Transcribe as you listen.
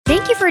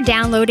Thank you for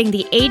downloading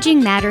the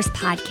Aging Matters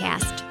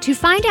podcast. To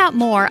find out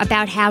more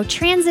about how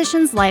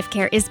Transitions Life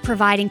Care is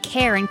providing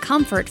care and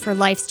comfort for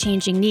life's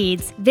changing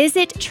needs,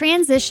 visit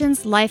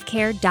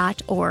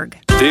transitionslifecare.org.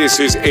 This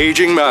is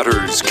Aging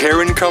Matters,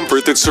 care and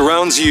comfort that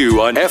surrounds you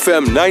on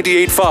FM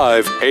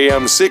 98.5,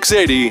 AM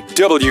 680,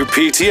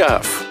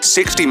 WPTF.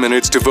 60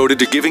 minutes devoted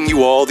to giving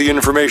you all the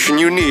information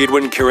you need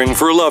when caring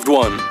for a loved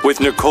one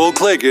with Nicole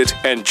Claggett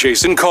and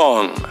Jason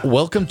Kong.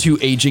 Welcome to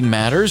Aging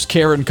Matters,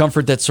 care and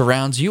comfort that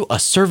surrounds you, a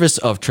service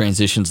of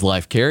Transitions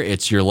Life Care.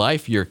 It's your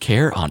life, your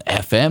care on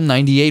FM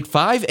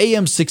 98.5,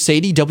 AM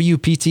 680,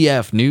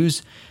 WPTF.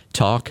 News,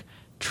 talk,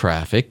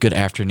 traffic. Good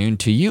afternoon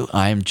to you.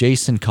 I'm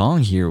Jason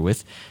Kong here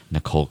with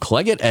Nicole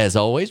Claggett, as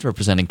always,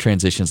 representing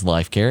Transitions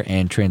Life Care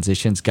and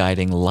Transitions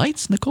Guiding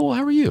Lights. Nicole,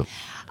 how are you?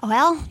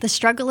 Well, the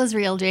struggle is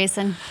real,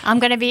 Jason. I'm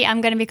going to be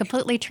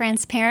completely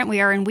transparent. We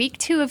are in week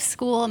 2 of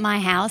school at my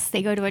house.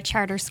 They go to a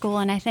charter school,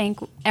 and I think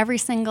every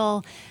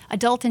single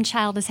adult and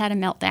child has had a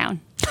meltdown.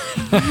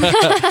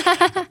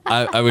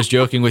 I was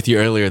joking with you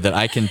earlier that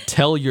I can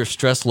tell your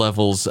stress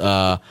levels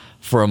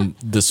from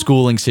the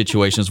schooling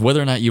situations,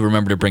 whether or not you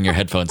remember to bring your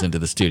headphones into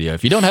the studio.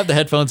 If you don't have the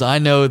headphones, I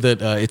know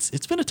that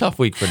it's been a tough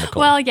week for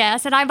Nicole. Well,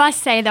 yes, and I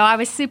must say, though, I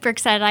was super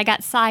excited. I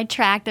got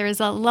sidetracked. There was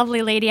a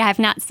lovely lady I have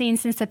not seen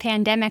since the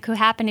pandemic who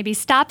happened to be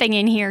stopping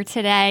in here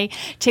today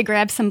to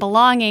grab some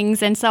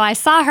belongings, and so I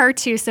saw her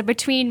too. So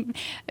between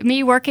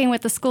me working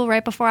with the school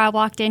right before I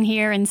walked in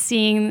here and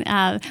seeing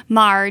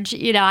Marge,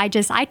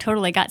 I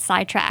totally got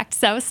sidetracked.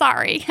 So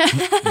sorry.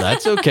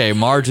 That's okay.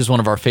 Marge is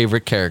one of our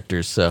favorite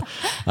characters, so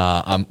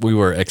we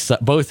were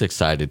both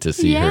excited to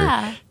see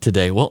her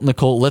today. Well,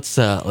 Nicole, let's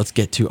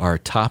get to our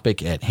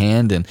topic at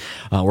hand, and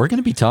we're going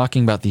to be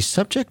talking about the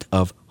subject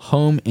of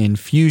home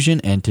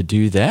infusion. And to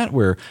do that,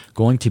 we're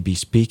going to be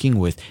speaking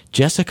with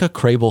Jessica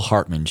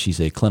Crable-Hartman. She's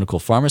a clinical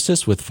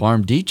pharmacist with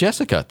PharmD.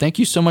 Jessica, thank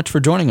you so much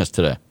for joining us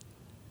today.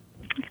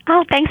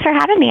 Oh, thanks for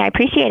having me. I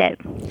appreciate it.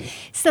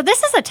 So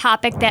this is a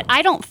topic that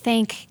I don't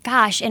think,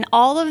 in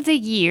all of the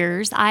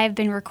years I've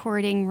been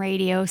recording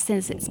radio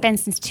since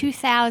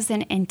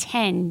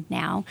 2010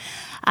 now,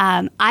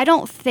 I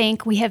don't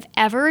think we have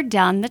ever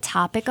done the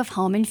topic of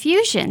home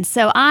infusion.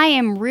 So I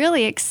am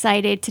really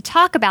excited to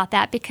talk about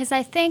that because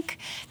I think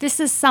this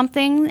is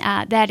something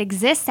that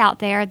exists out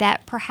there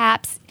that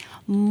perhaps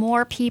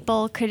more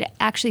people could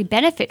actually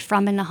benefit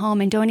from in the home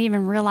and don't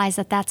even realize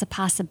that that's a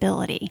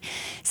possibility.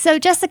 So,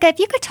 Jessica, if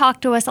you could talk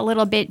to us a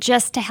little bit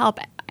just to help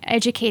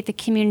educate the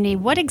community,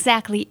 what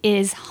exactly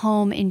is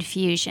home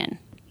infusion?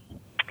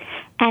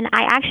 And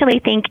I actually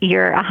think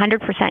you're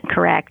 100%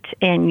 correct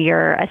in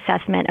your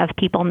assessment of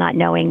people not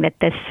knowing that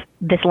this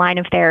line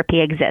of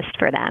therapy exists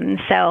for them.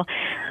 So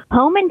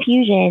home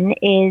infusion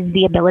is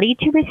the ability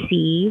to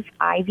receive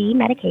IV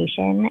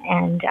medication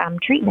and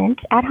treatment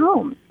at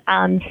home.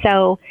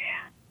 So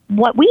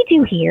what we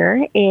do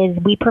here is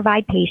we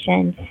provide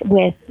patients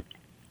with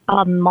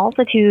a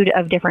multitude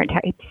of different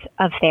types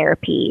of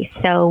therapy.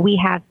 So we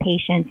have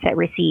patients that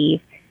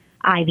receive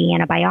IV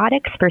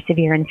antibiotics for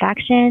severe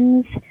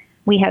infections.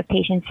 We have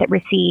patients that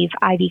receive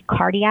IV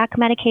cardiac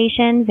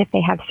medications if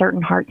they have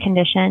certain heart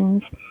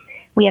conditions.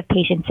 We have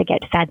patients that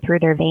get fed through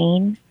their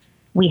vein.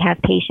 We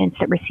have patients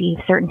that receive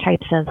certain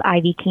types of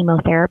IV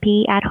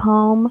chemotherapy at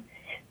home.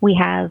 We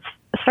have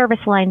service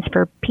lines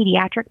for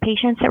pediatric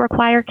patients that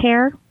require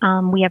care.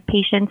 We have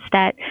patients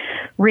that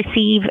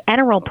receive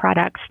enteral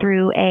products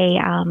through a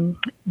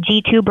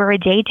G-tube or a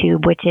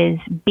J-tube, which is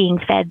being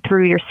fed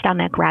through your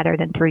stomach rather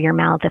than through your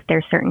mouth if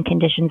there's certain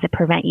conditions that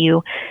prevent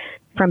you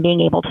from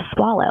being able to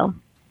swallow.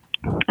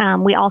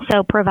 We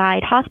also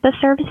provide hospice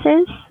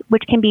services,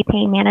 which can be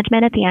pain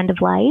management at the end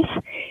of life.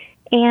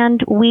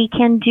 And we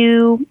can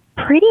do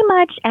pretty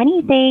much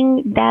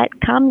anything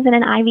that comes in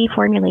an IV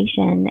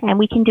formulation, and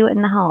we can do it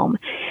in the home.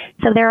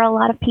 So there are a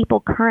lot of people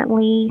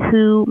currently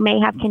who may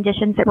have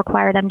conditions that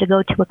require them to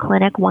go to a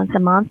clinic once a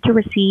month to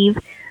receive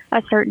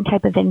a certain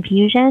type of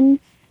infusion.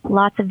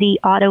 Lots of the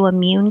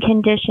autoimmune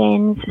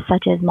conditions,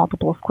 such as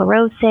multiple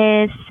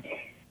sclerosis,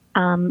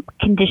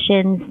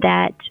 conditions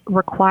that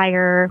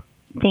require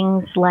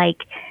things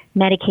like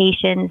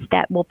medications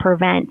that will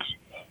prevent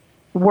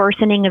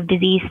worsening of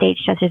disease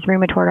states such as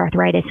rheumatoid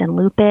arthritis and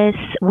lupus.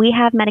 We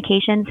have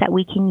medications that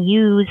we can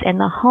use in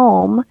the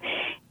home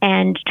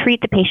and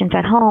treat the patients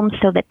at home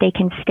so that they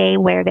can stay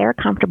where they're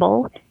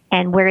comfortable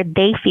and where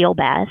they feel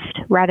best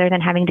rather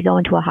than having to go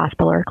into a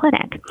hospital or a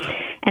clinic.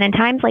 And in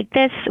times like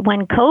this,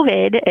 when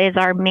COVID is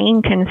our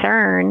main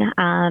concern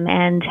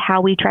and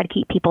how we try to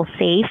keep people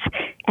safe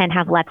and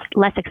have less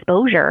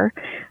exposure,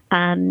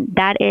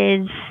 that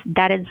is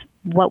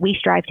what we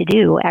strive to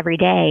do every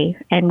day.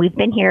 And we've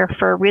been here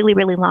for a really,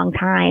 really long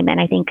time. And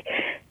I think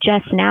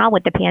just now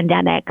with the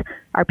pandemic,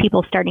 are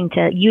people starting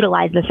to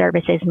utilize the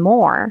services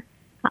more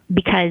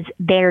because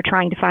they're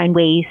trying to find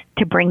ways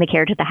to bring the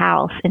care to the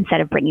house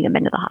instead of bringing them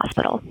into the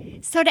hospital.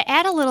 So to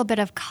add a little bit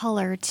of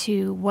color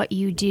to what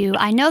you do,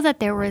 I know that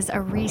there was a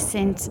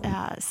recent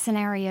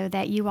scenario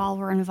that you all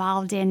were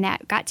involved in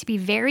that got to be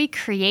very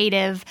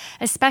creative,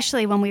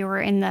 especially when we were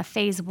in the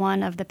phase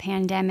 1 of the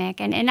pandemic.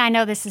 And I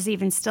know this is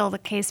even still the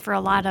case for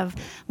a lot of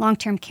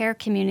long-term care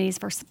communities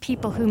for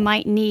people who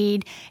might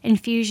need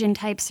infusion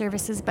type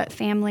services, but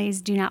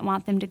families do not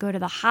want them to go to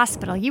the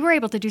hospital. You were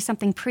able to do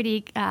something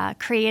pretty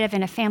creative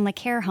in a family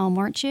care home,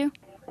 weren't you?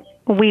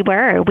 We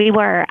were.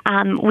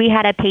 We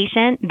had a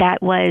patient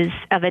that was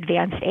of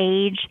advanced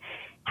age,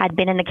 had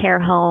been in the care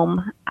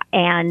home,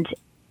 and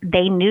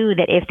they knew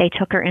that if they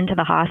took her into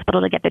the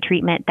hospital to get the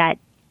treatment that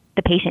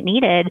the patient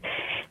needed,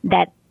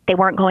 that they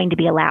weren't going to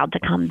be allowed to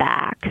come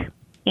back.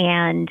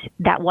 And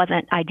that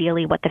wasn't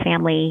ideally what the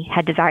family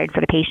had desired for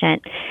the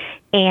patient.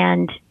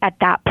 And at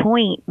that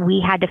point,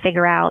 we had to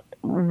figure out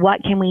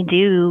what can we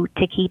do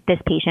to keep this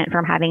patient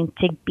from having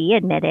to be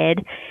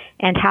admitted,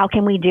 and how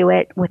can we do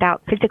it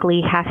without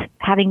physically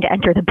having to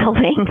enter the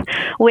building,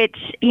 which,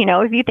 you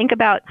know, if you think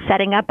about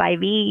setting up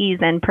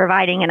IVs and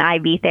providing an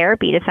IV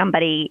therapy to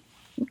somebody,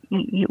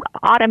 you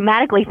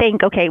automatically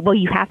think, okay, well,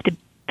 you have to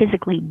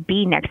physically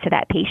be next to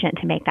that patient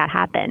to make that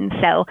happen.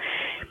 So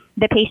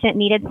the patient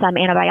needed some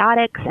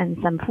antibiotics and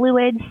some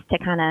fluids to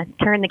kind of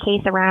turn the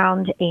case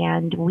around,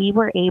 and we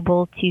were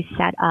able to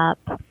set up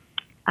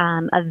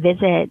a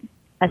visit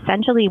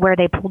essentially where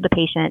they pulled the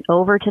patient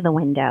over to the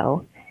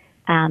window.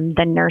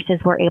 The nurses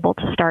were able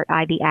to start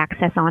IV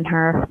access on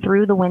her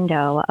through the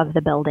window of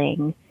the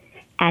building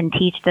and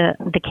teach the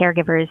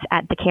caregivers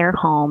at the care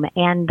home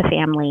and the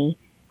family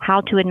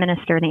how to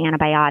administer the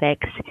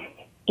antibiotics,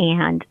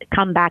 and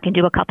come back and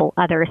do a couple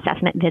other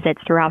assessment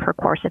visits throughout her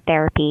course of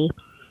therapy,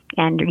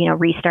 and, you know,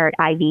 restart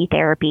IV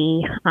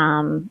therapy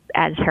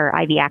as her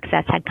IV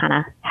access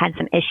had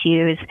some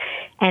issues.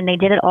 And they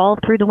did it all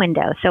through the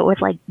window. So it was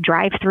like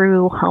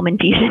drive-through home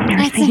infusion nursing.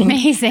 That's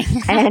amazing.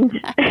 and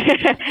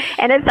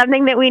it's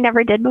something that we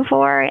never did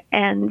before.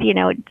 And, you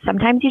know,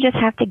 sometimes you just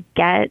have to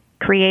get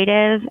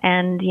creative.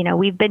 And, you know,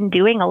 we've been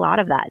doing a lot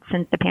of that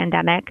since the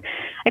pandemic.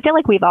 I feel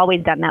like we've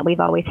always done that. We've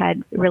always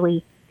had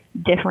really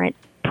different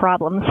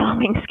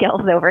problem-solving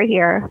skills over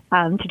here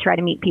to try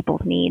to meet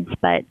people's needs,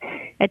 but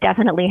it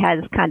definitely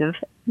has kind of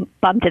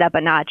bumped it up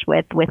a notch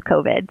with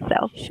COVID.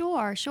 So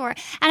Sure.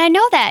 And I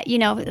know that, you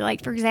know,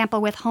 like, for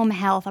example, with home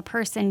health, a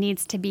person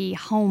needs to be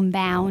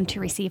homebound to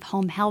receive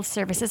home health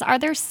services. Are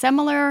there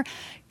similar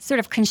sort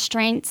of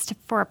constraints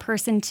for a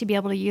person to be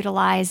able to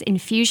utilize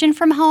infusion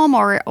from home,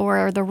 or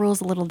are the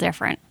rules a little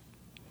different?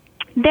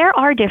 There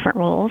are different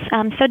rules.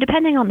 So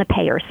depending on the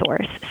payer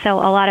source. So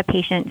a lot of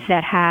patients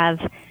that have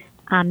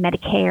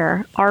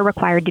Medicare are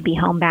required to be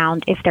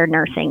homebound if their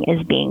nursing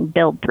is being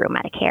billed through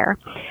Medicare.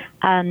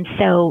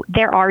 So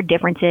there are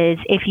differences.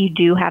 If you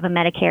do have a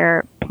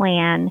Medicare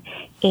plan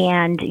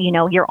and, you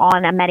know, you're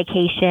on a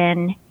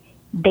medication,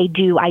 they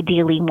do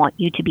ideally want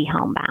you to be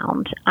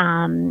homebound.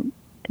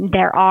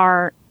 There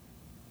are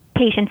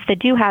patients that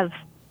do have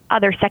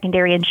other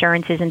secondary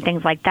insurances and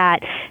things like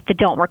that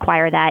don't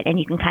require that, and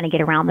you can kind of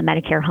get around the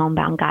Medicare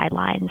homebound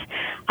guidelines.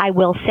 I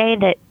will say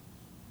that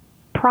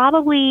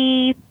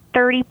probably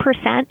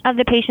 30% of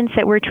the patients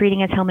that we're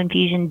treating as home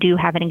infusion do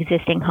have an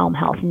existing home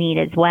health need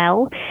as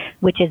well,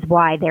 which is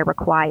why they're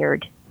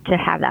required to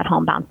have that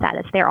homebound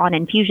status. They're on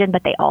infusion,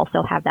 but they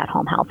also have that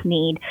home health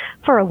need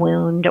for a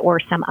wound or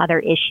some other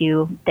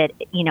issue that,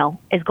 you know,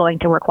 is going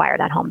to require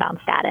that homebound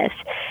status.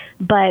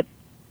 But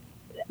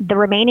the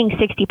remaining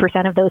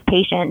 60% of those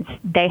patients,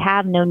 they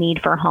have no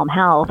need for home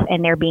health,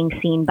 and they're being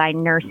seen by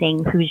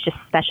nursing who's just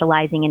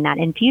specializing in that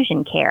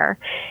infusion care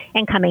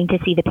and coming to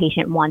see the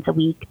patient once a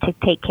week to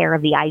take care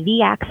of the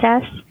IV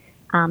access,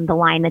 the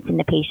line that's in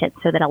the patient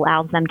so that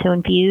allows them to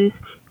infuse,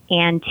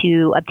 and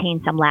to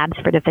obtain some labs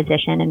for the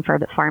physician and for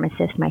the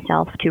pharmacist,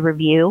 myself, to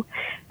review.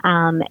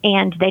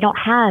 And they don't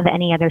have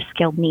any other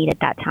skilled need at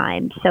that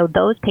time. So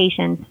those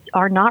patients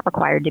are not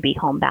required to be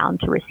homebound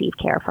to receive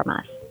care from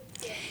us.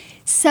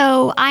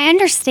 So I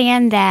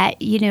understand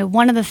that, you know,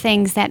 one of the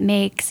things that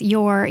makes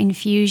your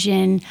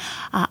infusion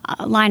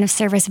line of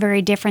service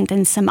very different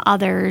than some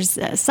others.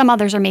 Some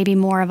others are maybe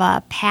more of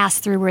a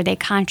pass-through where they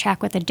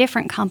contract with a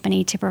different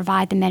company to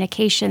provide the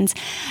medications.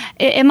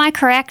 Am I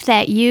correct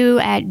that you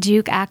at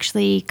Duke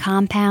actually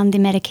compound the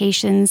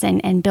medications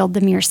and build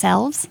them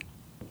yourselves?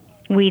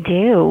 We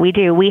do.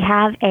 We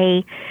have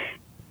a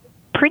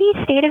pretty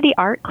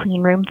state-of-the-art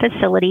clean room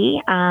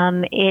facility.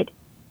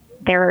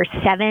 There are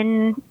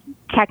 7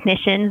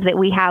 technicians that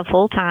we have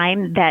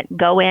full-time that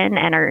go in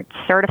and are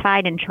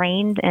certified and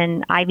trained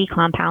in IV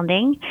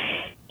compounding,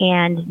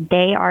 and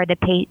they are the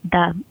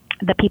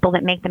people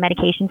that make the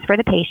medications for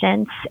the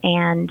patients,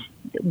 and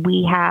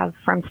we have,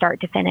 from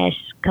start to finish,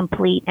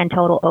 complete and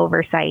total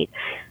oversight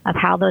of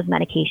how those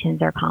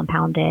medications are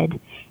compounded.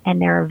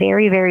 And there are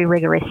very, very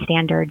rigorous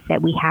standards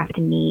that we have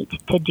to meet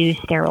to do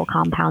sterile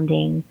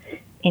compounding,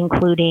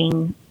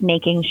 including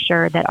making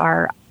sure that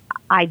our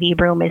IV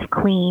room is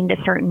cleaned a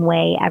certain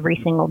way every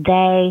single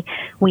day.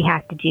 We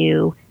have to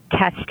do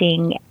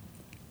testing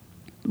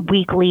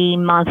weekly,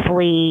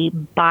 monthly,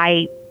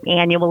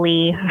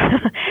 biannually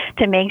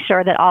to make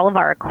sure that all of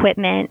our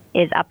equipment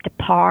is up to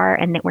par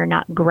and that we're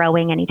not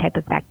growing any type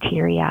of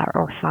bacteria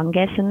or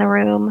fungus in the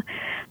room.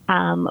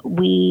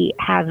 We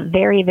have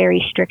very,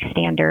 very strict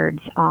standards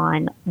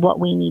on what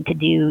we need to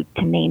do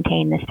to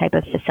maintain this type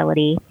of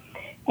facility.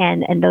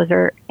 And those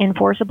are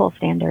enforceable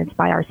standards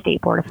by our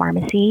State Board of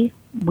Pharmacy.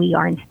 We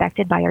are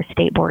inspected by our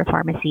State Board of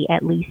Pharmacy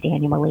at least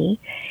annually.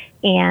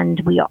 And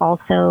we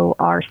also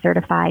are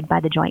certified by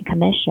the Joint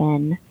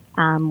Commission,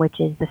 which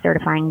is the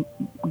certifying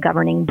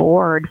governing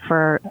board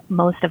for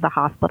most of the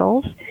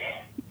hospitals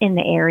in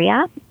the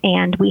area.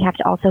 And we have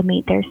to also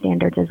meet their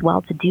standards as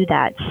well to do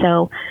that.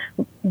 So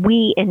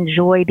we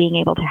enjoy being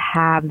able to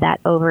have that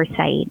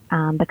oversight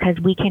because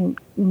we can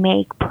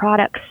make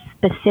products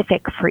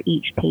specific for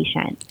each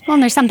patient. Well,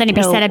 and there's something to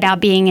be said about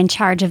being in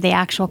charge of the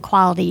actual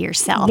quality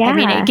yourself. Yeah, I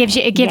mean, it gives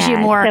you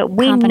more so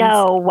we confidence.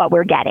 know what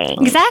we're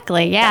getting.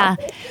 Exactly, yeah.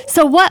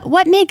 So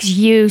what makes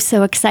you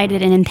so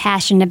excited and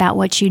impassioned about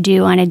what you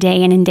do on a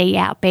day in and day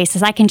out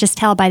basis? I can just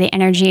tell by the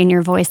energy in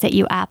your voice that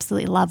you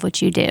absolutely love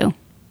what you do.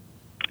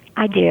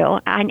 I do.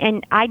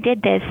 And I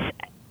did this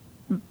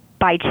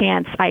by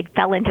chance. I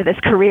fell into this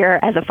career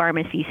as a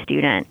pharmacy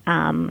student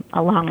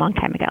a long, long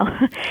time ago.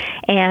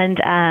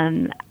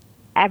 And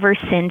ever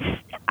since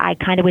I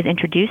kind of was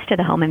introduced to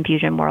the home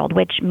infusion world,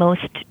 which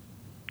most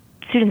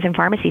students in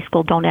pharmacy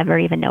school don't ever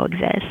even know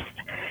exists.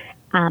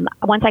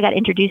 Once I got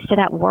introduced to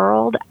that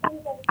world,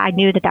 I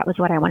knew that was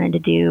what I wanted to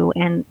do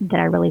and that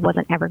I really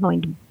wasn't ever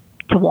going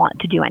to want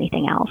to do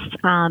anything else.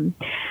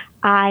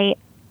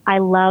 I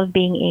love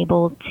being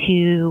able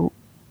to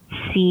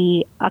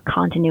see a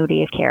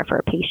continuity of care for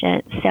a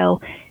patient.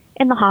 So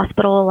in the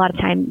hospital, a lot of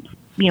times,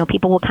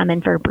 people will come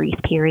in for a brief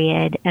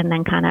period and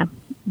then kind of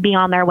be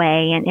on their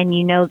way. And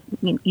you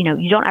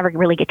don't ever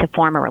really get to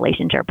form a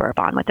relationship or a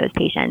bond with those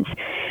patients.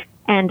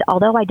 And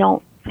although I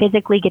don't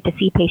physically get to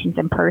see patients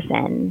in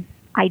person,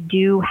 I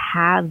do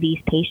have these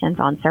patients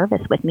on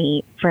service with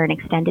me for an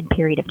extended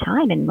period of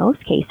time in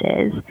most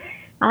cases.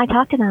 I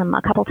talk to them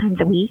a couple times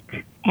a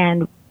week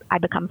and I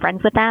become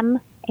friends with them.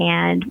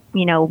 And,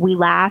 we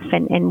laugh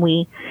and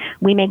we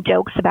make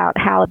jokes about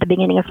how at the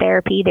beginning of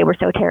therapy they were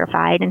so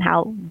terrified and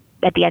how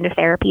at the end of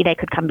therapy they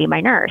could come be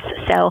my nurse.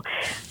 So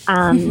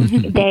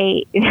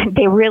they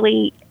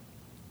really,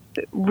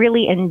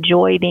 really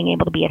enjoy being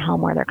able to be at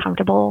home where they're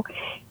comfortable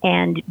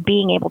and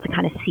being able to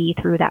kind of see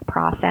through that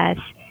process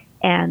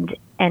and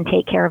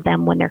take care of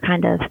them when they're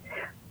kind of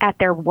at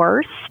their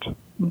worst,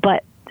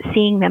 but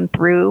seeing them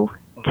through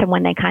to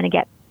when they kind of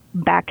get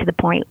back to the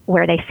point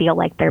where they feel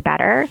like they're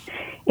better.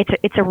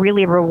 It's a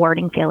really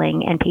rewarding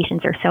feeling, and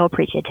patients are so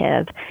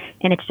appreciative.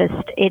 And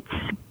it's,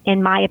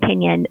 in my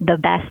opinion, the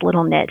best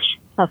little niche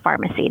of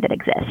pharmacy that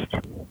exists.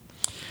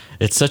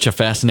 It's such a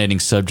fascinating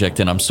subject,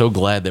 and I'm so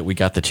glad that we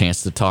got the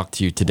chance to talk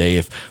to you today.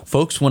 If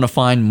folks want to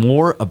find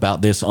more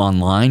about this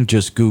online,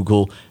 just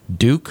Google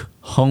Duke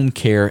Home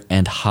Care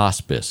and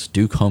Hospice,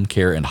 Duke Home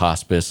Care and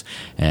Hospice,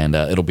 and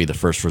it'll be the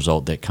first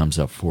result that comes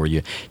up for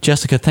you.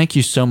 Jessica, thank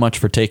you so much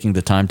for taking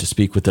the time to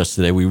speak with us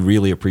today. We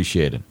really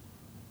appreciate it.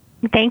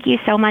 Thank you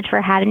so much for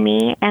having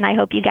me, and I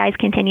hope you guys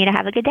continue to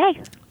have a good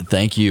day.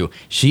 Thank you.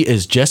 She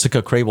is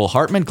Jessica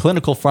Crable-Hartman,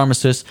 clinical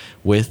pharmacist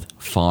with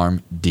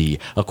PharmD.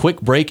 A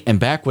quick break and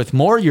back with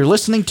more. You're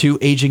listening to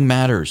Aging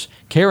Matters,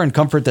 care and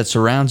comfort that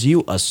surrounds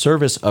you, a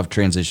service of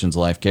Transitions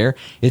Life Care.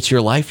 It's your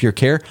life, your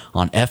care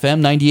on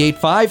FM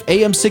 98.5,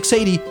 AM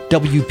 680,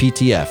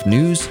 WPTF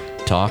News,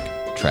 Talk,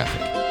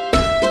 Traffic.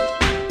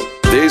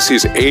 This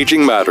is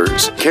Aging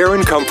Matters, care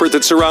and comfort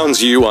that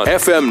surrounds you on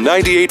FM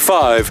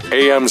 98.5,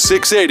 AM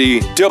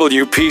 680,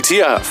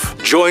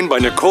 WPTF. Joined by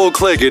Nicole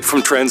Claggett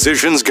from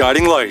Transitions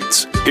Guiding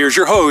Lights. Here's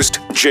your host,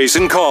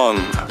 Jason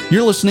Kong.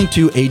 You're listening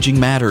to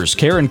Aging Matters,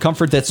 care and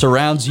comfort that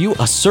surrounds you,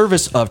 a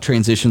service of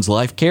Transitions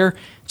Life Care.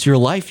 It's your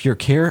life, your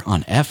care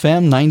on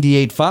FM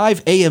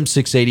 98.5, AM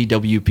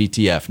 680,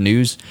 WPTF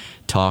News,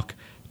 Talk,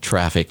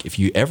 Traffic. If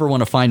you ever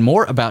want to find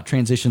more about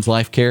Transitions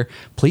Life Care,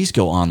 please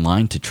go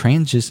online to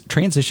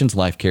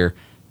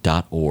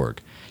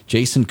transitionslifecare.org.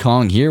 Jason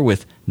Kong here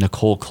with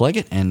Nicole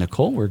Claggett. And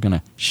Nicole, we're going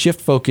to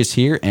shift focus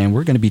here, and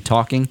we're going to be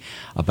talking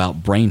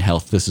about brain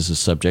health. This is a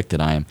subject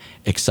that I am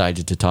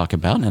excited to talk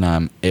about, and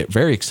I'm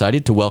very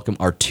excited to welcome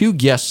our two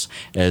guests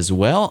as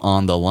well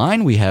on the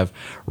line. We have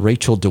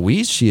Rachel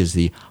DeWeese. She is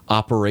the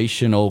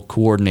operational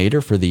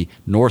coordinator for the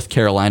North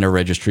Carolina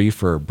Registry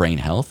for Brain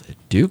Health at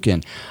Duke.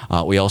 And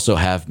we also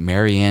have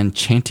Marianne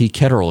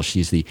Chanty-Ketterl.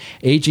 She's the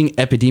aging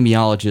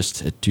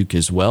epidemiologist at Duke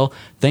as well.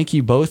 Thank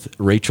you both,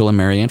 Rachel and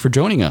Marianne, for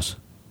joining us.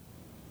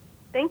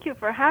 Thank you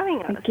for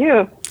having us. Thank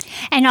you.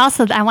 And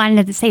also, I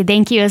wanted to say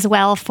thank you as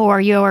well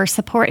for your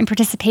support and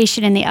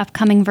participation in the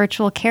upcoming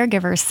Virtual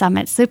Caregivers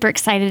Summit. Super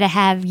excited to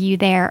have you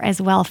there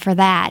as well for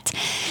that.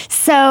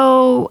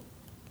 So,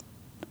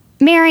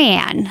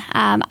 Marianne,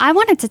 I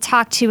wanted to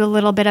talk to you a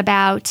little bit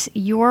about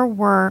your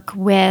work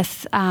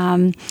with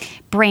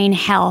brain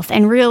health.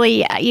 And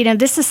really,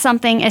 this is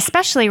something,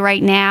 especially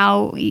right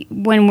now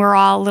when we're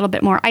all a little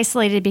bit more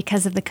isolated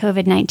because of the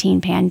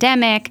COVID-19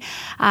 pandemic.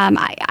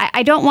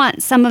 I don't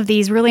want some of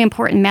these really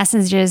important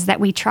messages that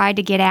we tried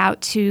to get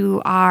out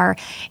to our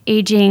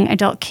aging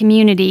adult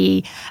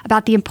community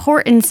about the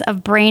importance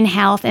of brain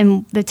health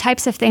and the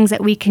types of things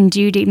that we can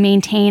do to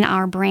maintain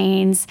our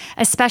brains,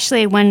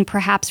 especially when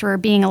perhaps we're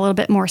being a little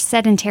bit more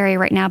sedentary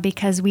right now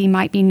because we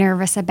might be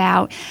nervous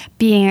about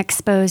being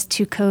exposed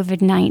to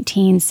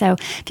COVID-19. So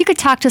if you could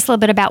talk to us a little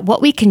bit about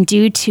what we can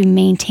do to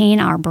maintain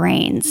our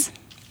brains.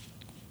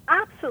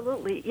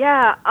 Absolutely,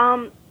 yeah.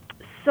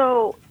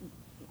 So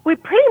we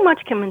pretty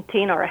much can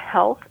maintain our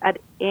health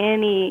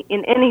in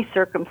any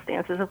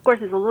circumstances. Of course,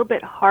 it's a little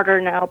bit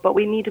harder now, but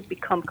we need to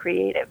become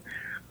creative.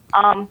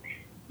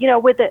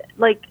 With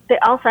the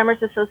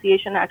Alzheimer's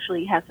Association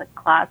actually has a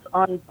class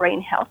on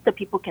brain health that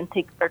people can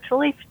take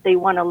virtually. If they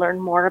want to learn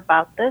more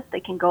about this, they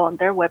can go on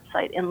their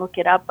website and look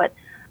it up. But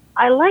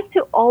I like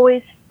to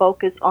always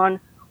focus on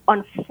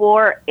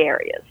 4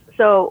 areas.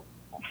 So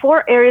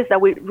 4 areas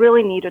that we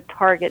really need to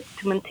target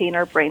to maintain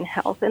our brain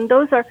health. And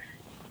those are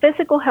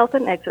physical health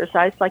and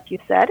exercise, like you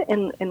said,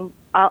 and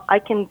I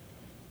can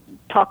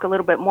talk a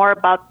little bit more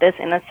about this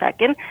in a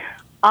second.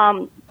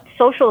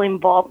 Social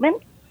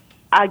involvement.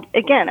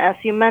 Again, as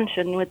you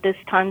mentioned, with this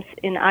times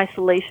in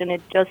isolation,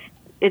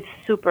 it's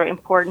super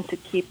important to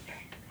keep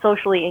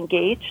socially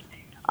engaged.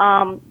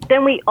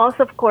 Then we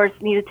also, of course,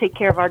 need to take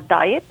care of our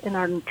diet and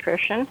our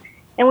nutrition,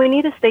 and we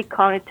need to stay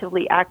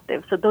cognitively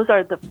active. So those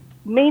are the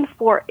main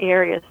 4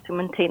 areas to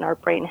maintain our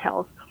brain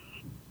health.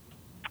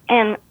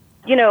 And,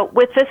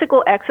 with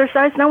physical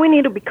exercise, now we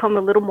need to become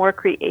a little more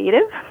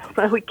creative.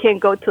 We can't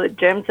go to the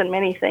gyms and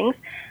many things.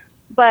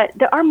 But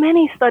there are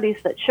many studies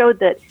that show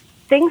that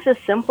things as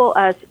simple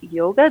as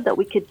yoga that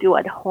we could do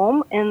at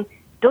home, and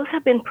those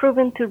have been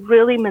proven to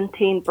really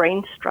maintain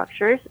brain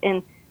structures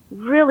and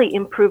really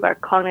improve our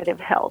cognitive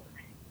health.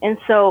 And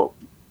so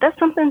that's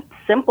something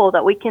simple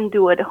that we can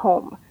do at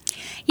home.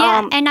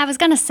 Yeah, and I was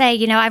going to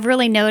say, I've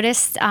really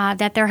noticed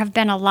that there have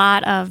been a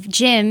lot of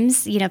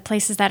gyms,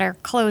 places that are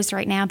closed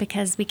right now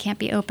because we can't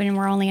be open and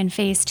we're only in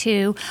phase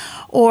 2,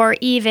 or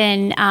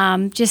even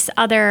just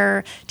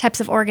other types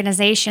of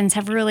organizations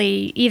have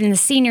really, even the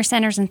senior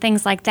centers and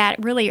things like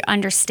that, really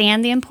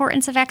understand the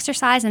importance of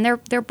exercise, and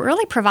they're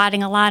really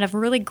providing a lot of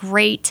really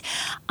great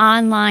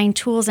online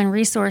tools and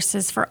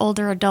resources for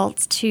older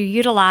adults to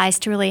utilize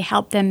to really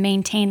help them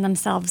maintain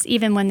themselves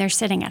even when they're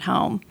sitting at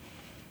home.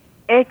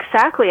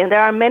 Exactly, and there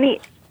are many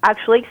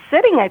actually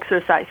sitting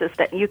exercises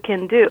that you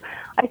can do.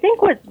 I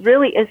think what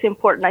really is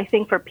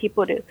important, for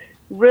people to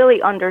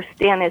really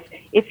understand is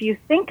if you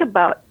think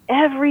about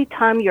every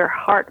time your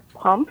heart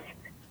pumps,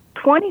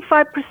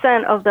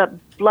 25% of the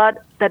blood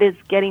that is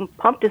getting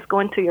pumped is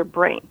going to your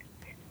brain.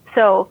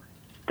 So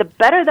the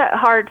better that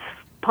heart's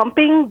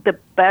pumping, the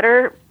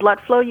better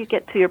blood flow you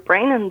get to your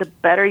brain and the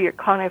better your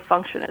cognitive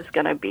function is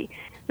going to be.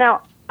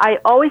 Now, I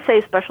always say,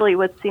 especially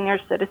with senior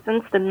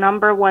citizens, the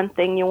number one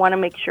thing you want to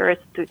make sure is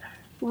to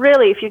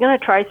really, if you're going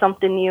to try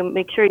something new,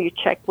 make sure you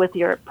check with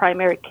your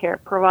primary care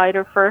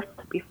provider first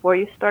before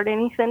you start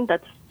anything.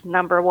 That's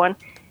number one.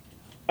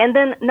 And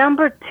then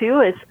number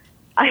 2 is,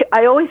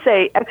 I always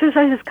say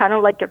exercise is kind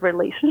of like a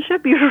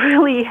relationship. You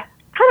really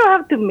kind of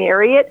have to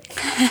marry it.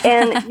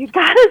 And you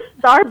got to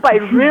start by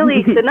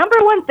really, the number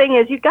one thing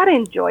is you got to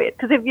enjoy it.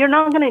 Because if you're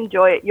not going to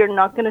enjoy it, you're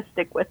not going to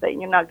stick with it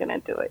and you're not going to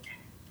do it.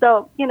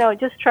 So,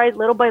 just try it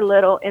little by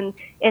little and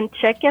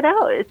check it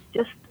out. It's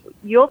just,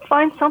 you'll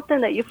find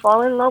something that you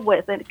fall in love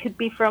with. And it could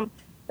be from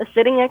a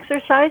sitting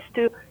exercise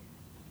to,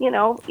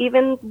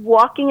 even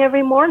walking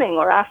every morning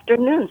or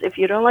afternoons. If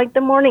you don't like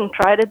the morning,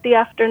 try it at the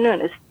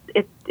afternoon.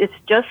 It's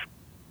just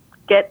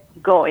get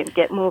going,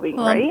 get moving,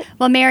 right?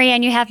 Well,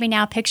 Marianne, you have me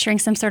now picturing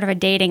some sort of a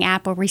dating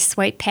app where we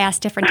swipe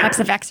past different types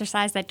of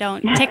exercise that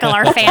don't tickle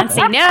our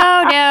fancy. No,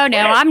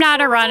 I'm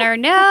not a runner.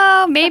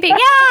 No, maybe,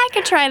 I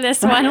could try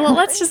this one. Well,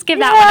 let's just give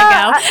that one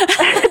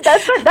a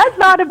go. That's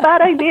not a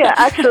bad idea,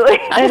 actually.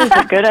 That is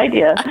a good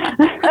idea.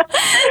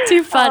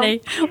 Too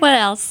funny. What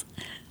else?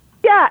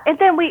 Yeah, and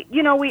then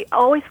we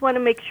always want to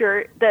make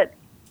sure that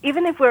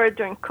even if we're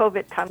during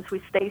COVID times,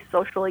 we stay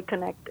socially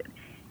connected.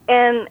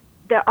 And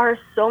there are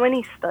so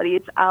many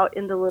studies out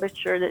in the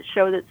literature that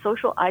show that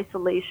social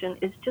isolation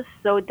is just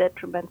so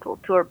detrimental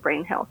to our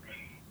brain health.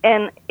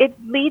 And it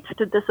leads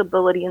to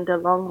disability in the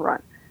long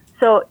run.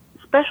 So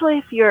especially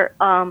if you're,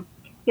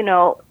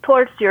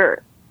 towards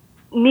your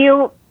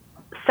new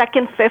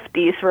second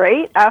 50s,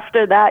 right?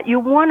 After that,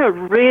 you want to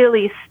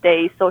really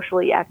stay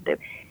socially active.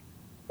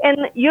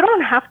 And you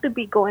don't have to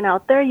be going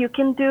out there. You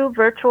can do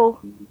virtual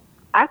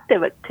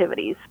active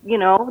activities,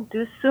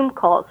 do Zoom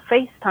calls,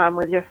 FaceTime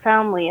with your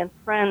family and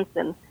friends,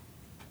 and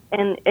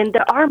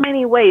there are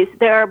many ways.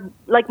 There are,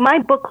 like, my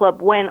book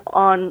club went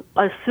on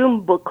a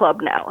Zoom book club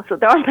now, so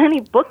there are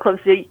many book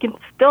clubs that you can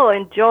still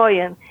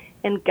enjoy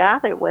and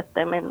gather with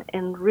them,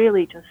 and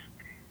really just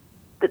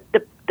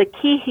the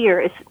key here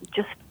is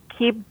just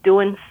keep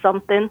doing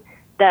something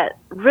that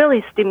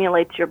really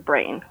stimulates your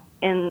brain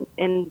and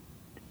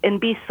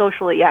be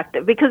socially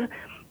active, because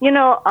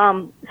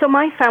So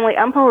my family,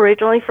 I'm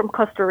originally from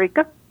Costa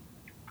Rica,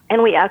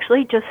 and we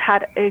actually just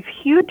had a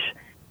huge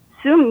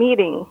Zoom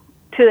meeting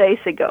 2 days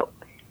ago.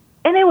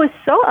 And it was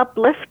so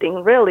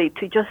uplifting, really,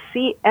 to just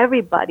see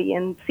everybody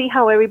and see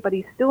how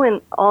everybody's doing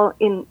all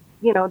in,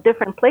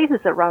 different places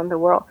around the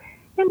world.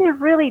 And it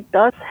really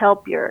does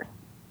help your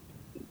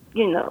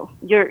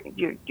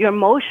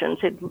emotions.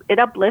 It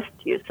uplifts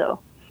you, so.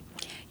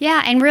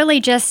 Yeah, and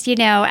really just,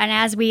 and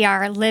as we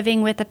are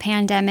living with the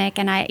pandemic,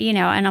 and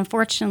and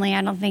unfortunately,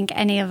 I don't think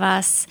any of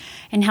us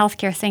in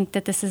healthcare think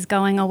that this is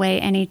going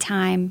away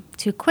anytime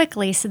too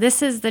quickly. So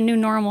this is the new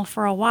normal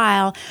for a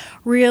while,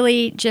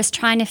 really just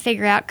trying to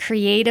figure out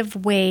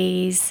creative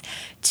ways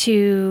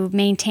to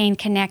maintain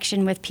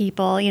connection with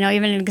people.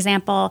 Even an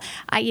example,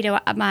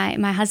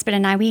 my husband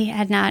and I, we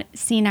had not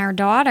seen our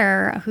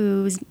daughter,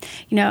 who's,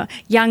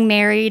 young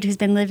married, who's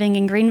been living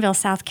in Greenville,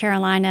 South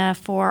Carolina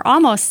for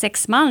almost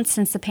 6 months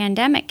since the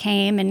pandemic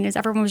came, and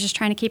everyone was just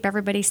trying to keep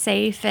everybody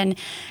safe. And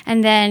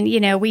then,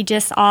 we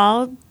just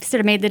all sort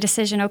of made the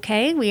decision,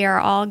 okay, we are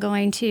all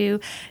going to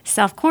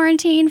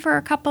self-quarantine for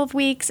a couple of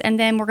weeks, and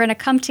then we're going to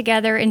come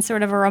together in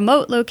sort of a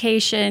remote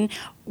location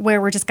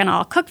where we're just going to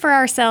all cook for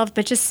ourselves,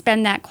 but just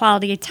spend that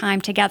quality of time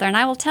together. And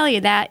I will tell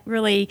you, that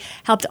really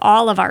helped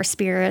all of our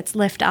spirits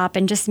lift up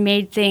and just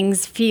made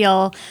things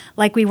feel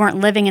like we weren't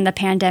living in the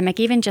pandemic,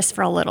 even just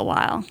for a little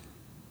while.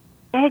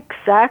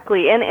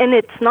 Exactly. And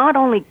it's not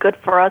only good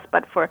for us,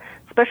 but for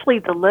especially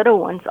the little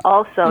ones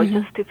also,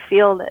 just to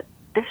feel that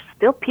there's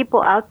still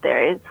people out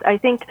there. I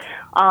think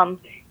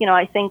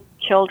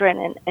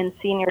children and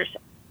seniors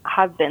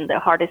have been the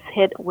hardest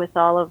hit with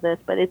all of this,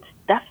 but it's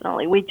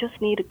definitely, we just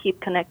need to keep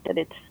connected.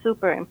 It's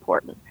super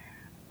important.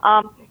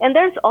 And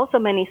there's also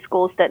many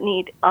schools that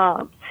need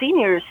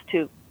seniors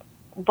to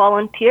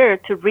volunteer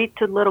to read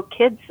to little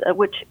kids,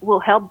 which will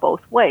help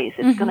both ways.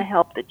 It's going to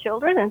help the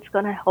children, and it's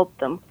going to help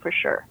them for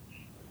sure.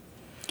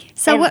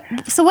 So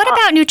what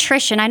about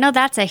nutrition? I know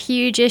that's a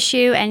huge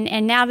issue,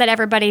 and now that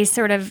everybody's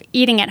sort of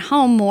eating at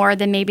home more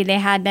than maybe they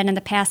had been in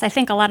the past, I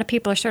think a lot of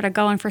people are sort of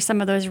going for some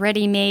of those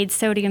ready-made,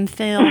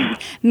 sodium-filled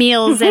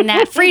meals in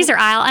that freezer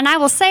aisle. And I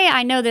will say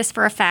I know this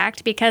for a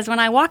fact, because when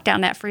I walk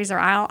down that freezer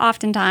aisle,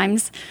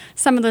 oftentimes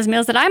some of those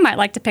meals that I might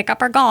like to pick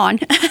up are gone.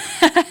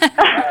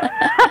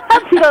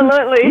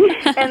 Absolutely.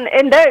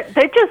 And they're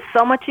just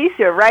so much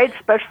easier, right?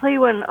 Especially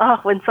when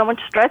so much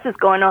stress is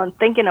going on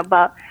thinking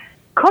about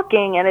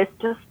cooking, and it's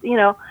just,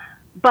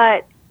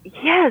 but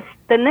yes,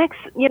 the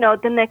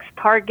next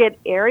target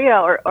area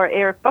or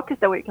area of focus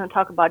that we're going to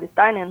talk about is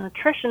diet and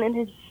nutrition, and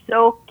it's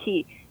so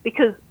key,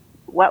 because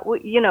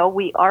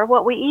we are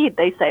what we eat,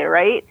 they say,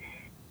 right?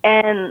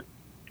 And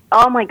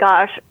oh my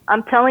gosh,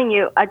 I'm telling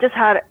you, I just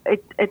had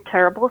a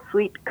terrible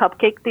sweet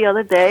cupcake the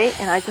other day,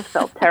 and I just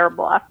felt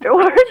terrible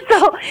afterwards.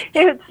 So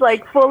it's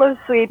like full of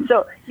sweet.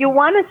 So you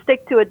want to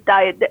stick to a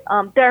diet.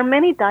 There are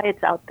many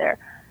diets out there.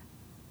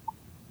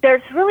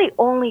 There's really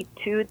only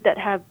 2 that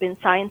have been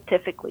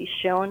scientifically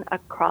shown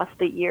across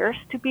the years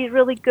to be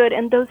really good,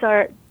 and those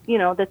are,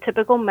 the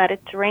typical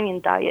Mediterranean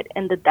diet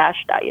and the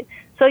DASH diet.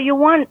 So you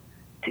want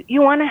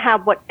to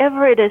have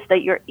whatever it is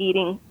that you're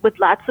eating with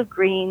lots of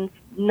greens,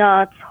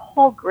 nuts,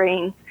 whole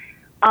grains.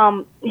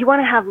 You want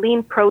to have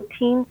lean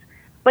proteins,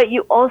 but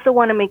you also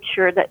want to make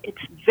sure that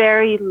it's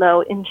very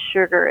low in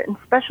sugar, and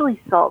especially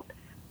salt.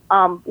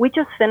 We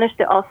just finished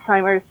the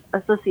Alzheimer's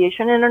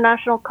Association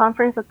International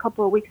Conference a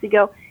couple of weeks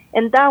ago,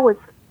 and that was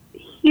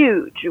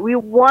huge. We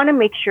want to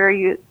make sure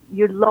you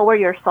lower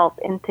your salt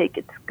intake.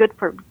 It's good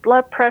for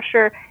blood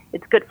pressure.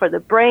 It's good for the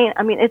brain.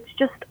 I mean, it's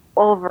just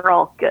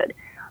overall good.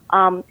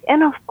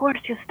 And of course,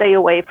 you stay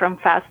away from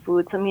fast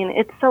foods. I mean,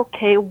 it's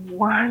okay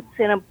once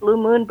in a blue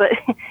moon, but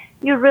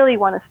you really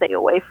want to stay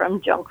away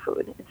from junk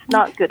food. It's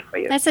not good for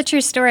you. That's a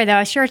true story,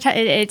 though. Sure,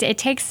 it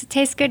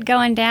tastes good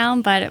going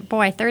down, but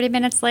boy, 30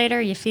 minutes later,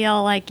 you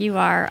feel like you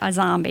are a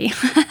zombie.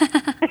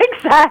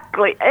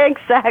 Exactly.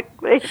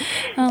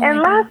 Oh, and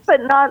last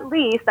but not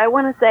least, I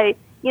want to say,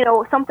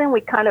 something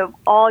we kind of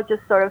all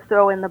just sort of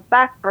throw in the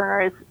back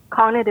burner is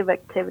cognitive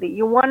activity.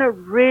 You want to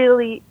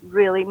really,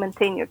 really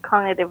maintain your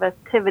cognitive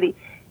activity.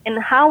 And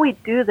how we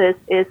do this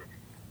is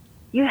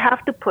you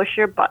have to push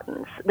your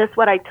buttons. That's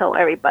what I tell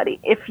everybody.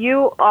 If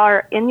you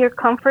are in your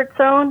comfort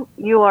zone,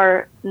 you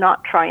are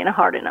not trying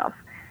hard enough.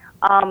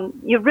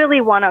 You really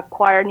want to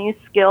acquire new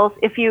skills.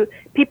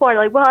 People are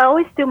like, well, I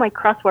always do my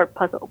crossword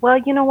puzzle. Well,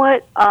 you know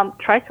what?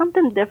 Try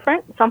something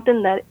different,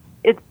 something that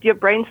your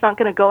brain's not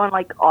going to go in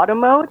like auto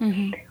mode.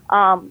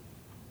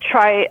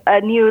 Try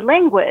a new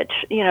language.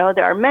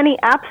 There are many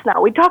apps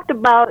now. We talked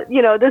about,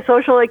 the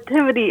social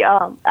activity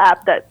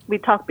app that we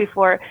talked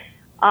before.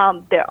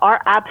 There are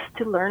apps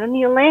to learn a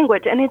new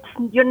language, and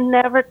you're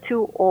never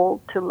too old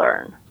to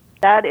learn.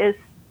 That is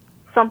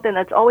something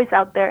that's always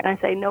out there, and I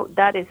say, no,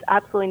 that is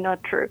absolutely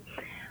not true.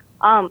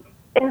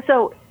 And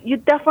so you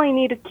definitely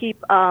need to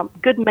keep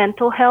good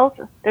mental health.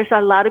 There's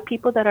a lot of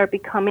people that are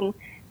becoming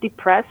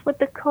depressed with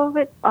the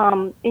COVID,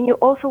 and you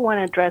also want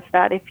to address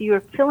that. If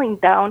you're feeling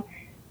down,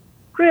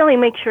 really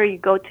make sure you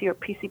go to your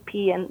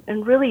PCP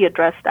and really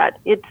address that.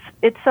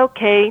 It's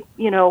okay.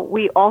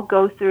 We all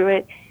go through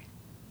it.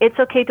 it's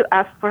okay to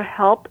ask for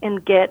help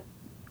and get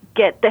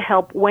the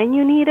help when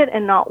you need it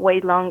and not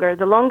wait longer.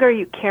 The longer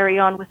you carry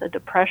on with a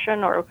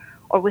depression or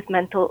with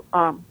mental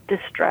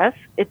distress,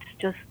 it's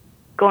just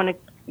going to,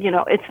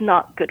 it's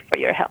not good for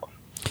your health.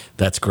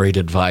 That's great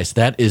advice.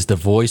 That is the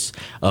voice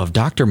of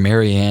Dr.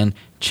 Marianne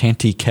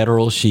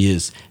Chanty-Ketterl. She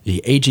is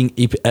the aging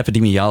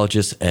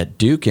epidemiologist at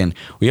Duke. And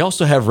we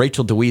also have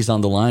Rachel DeWeese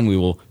on the line. We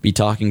will be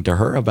talking to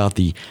her about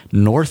the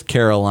North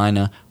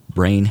Carolina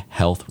Brain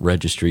Health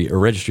Registry, a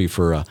registry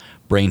for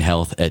brain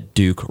health at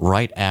Duke,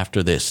 right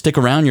after this. Stick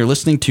around. You're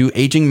listening to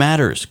Aging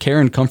Matters, care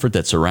and comfort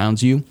that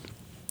surrounds you.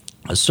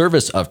 A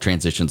service of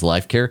Transitions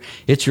Life Care.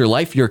 It's your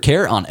life, your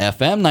care on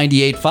FM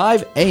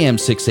 98.5, AM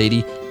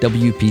 680,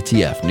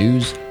 WPTF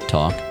News,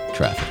 Talk,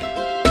 Traffic.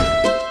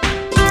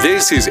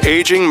 This is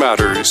Aging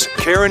Matters,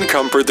 care and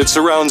comfort that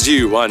surrounds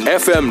you on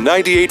FM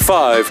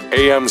 98.5,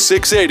 AM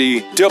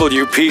 680,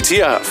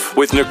 WPTF,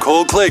 with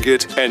Nicole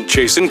Claggett and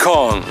Jason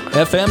Kong.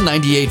 FM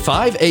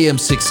 98.5, AM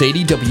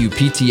 680,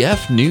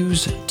 WPTF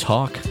News,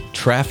 Talk,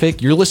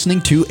 Traffic. You're listening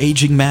to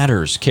Aging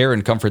Matters, care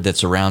and comfort that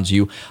surrounds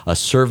you, a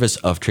service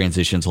of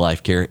Transitions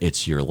Life Care.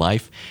 It's your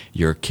life,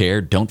 your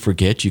care. Don't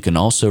forget, you can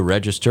also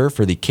register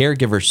for the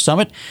Caregiver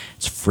Summit.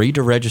 It's free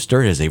to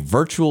register. It is a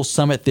virtual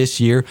summit this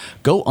year.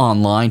 Go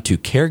online to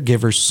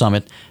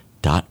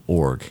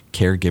caregiversummit.org,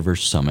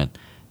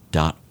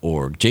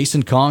 caregiversummit.org.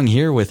 Jason Kong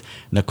here with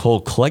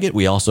Nicole Claggett.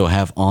 We also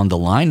have on the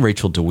line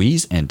Rachel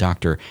DeWeese and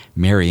Dr.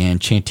 Marianne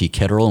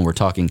Chanty-Ketterl, and we're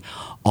talking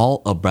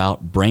all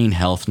about brain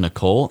health,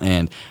 Nicole,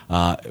 and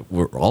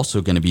we're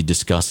also going to be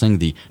discussing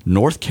the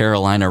North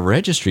Carolina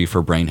Registry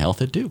for Brain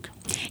Health at Duke.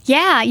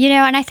 Yeah,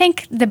 and I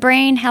think the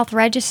Brain Health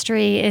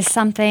Registry is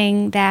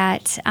something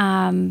that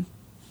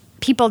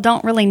people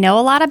don't really know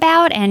a lot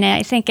about, and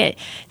I think it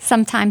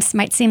sometimes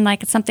might seem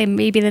like it's something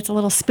maybe that's a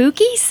little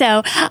spooky.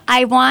 So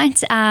I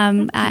want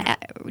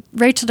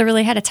Rachel to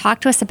really talk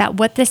to us about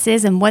what this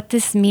is and what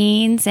this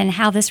means and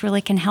how this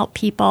really can help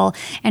people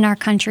in our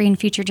country and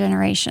future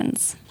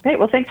generations. Great.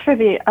 Well, thanks for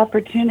the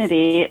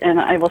opportunity. And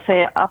I will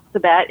say off the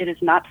bat, it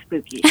is not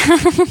spooky.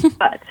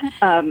 But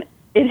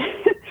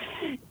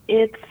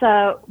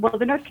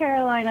the North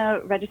Carolina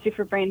Registry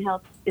for Brain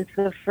Health is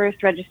the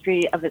first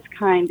registry of its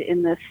kind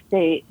in this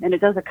state, and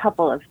it does a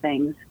couple of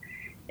things.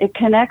 It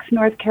connects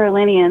North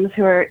Carolinians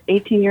who are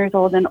 18 years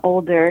old and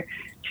older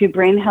to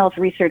brain health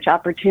research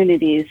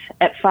opportunities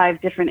at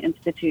 5 different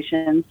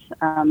institutions.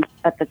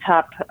 At the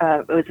top,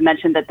 it was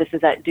mentioned that this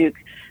is at Duke.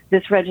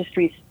 This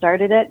registry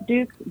started at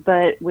Duke,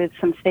 but with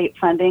some state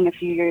funding a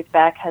few years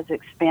back has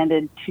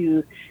expanded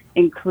to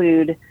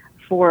include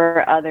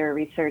 4 other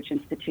research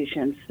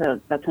institutions.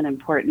 So that's an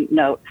important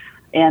note,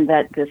 and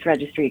that this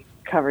registry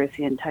covers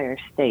the entire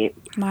state.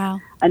 Wow.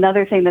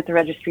 Another thing that the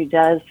registry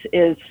does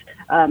is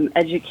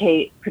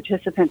educate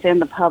participants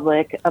and the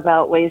public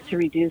about ways to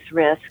reduce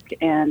risk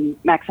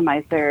and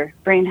maximize their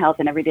brain health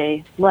in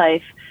everyday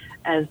life,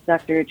 as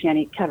Dr.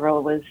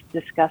 Chanty-Ketterl was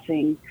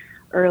discussing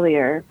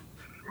earlier.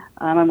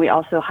 And we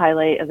also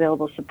highlight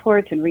available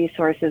supports and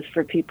resources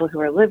for people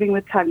who are living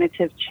with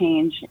cognitive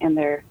change and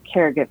their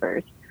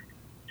caregivers.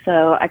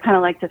 So I kind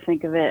of like to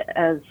think of it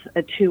as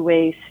a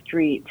two-way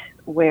street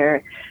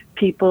where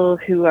people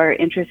who are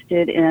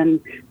interested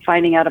in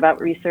finding out about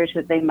research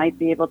that they might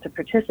be able to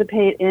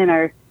participate in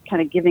are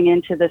kind of giving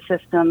into the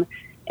system.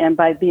 And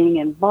by being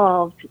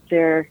involved,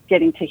 they're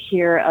getting to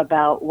hear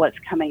about what's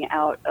coming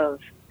out of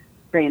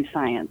brain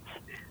science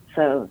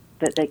so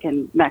that they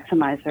can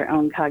maximize their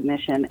own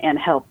cognition and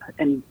help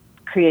and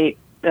create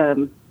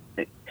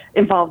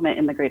involvement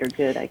in the greater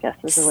good, I guess,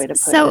 is the way to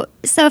put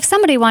it. So if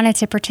somebody wanted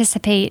to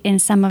participate in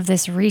some of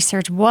this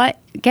research,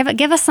 give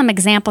us some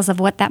examples of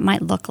what that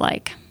might look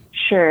like.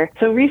 Sure.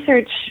 So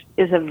research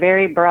is a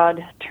very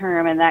broad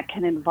term, and that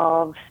can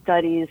involve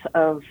studies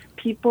of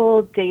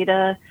people,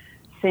 data,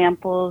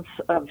 samples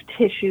of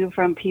tissue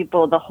from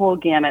people, the whole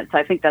gamut. So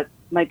I think that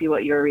might be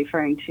what you're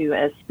referring to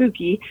as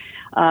spooky.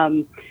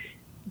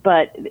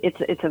 But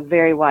it's a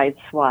very wide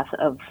swath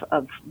of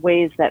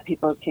ways that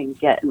people can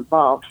get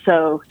involved.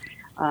 So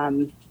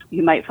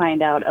you might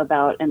find out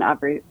about an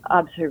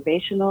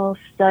observational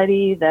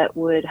study that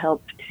would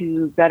help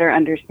to better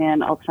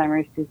understand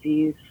Alzheimer's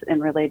disease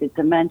and related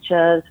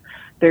dementias.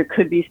 There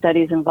could be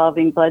studies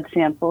involving blood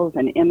samples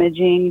and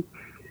imaging.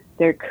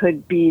 There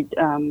could be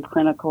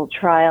clinical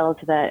trials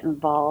that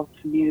involve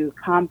new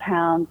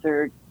compounds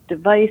or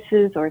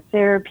devices or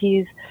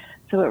therapies.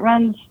 So it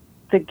runs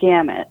the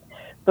gamut.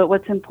 But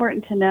what's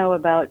important to know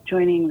about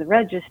joining the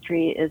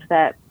registry is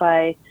that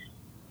by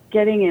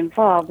getting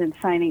involved and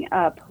signing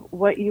up,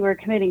 what you are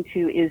committing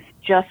to is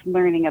just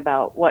learning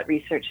about what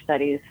research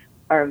studies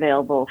are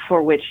available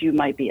for which you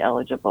might be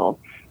eligible.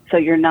 So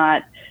you're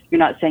not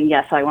saying,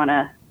 yes, I want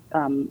to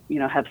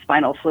have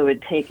spinal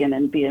fluid taken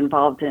and be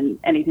involved in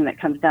anything that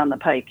comes down the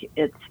pike.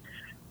 It's,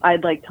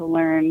 I'd like to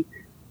learn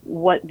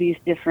what these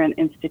different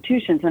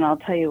institutions, and I'll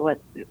tell you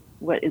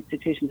what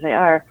institutions they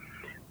are,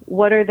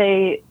 what are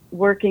they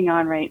working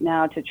on right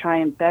now to try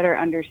and better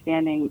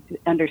understand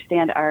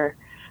our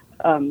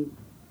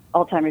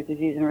Alzheimer's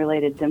disease and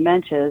related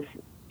dementias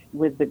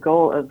with the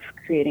goal of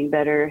creating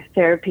better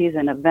therapies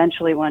and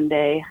eventually one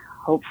day,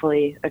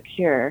 hopefully, a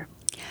cure.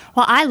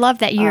 Well, I love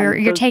that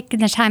you're taking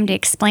the time to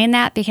explain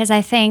that, because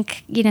I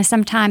think,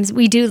 sometimes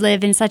we do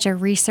live in such a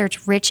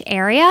research-rich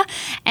area,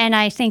 and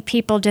I think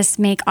people just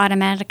make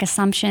automatic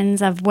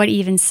assumptions of what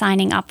even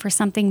signing up for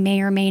something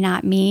may or may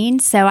not mean.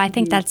 So I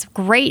think that's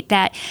great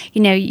that,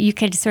 you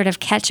could sort of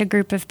catch a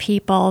group of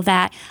people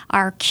that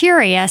are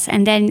curious,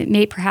 and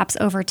then perhaps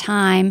over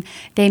time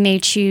they may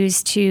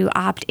choose to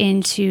opt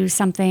into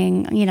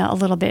something, a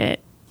little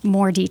bit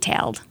more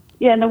detailed.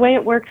 Yeah, and the way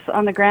it works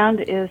on the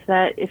ground is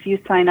that if you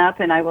sign up,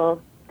 and I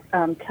will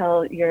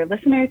tell your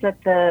listeners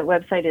that the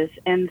website is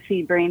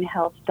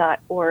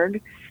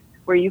ncbrainhealth.org,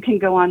 where you can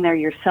go on there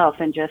yourself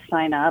and just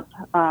sign up,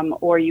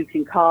 or you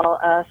can call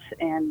us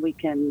and we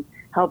can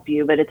help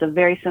you. But it's a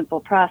very simple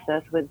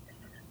process with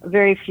a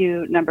very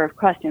few number of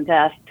questions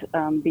asked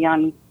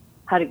beyond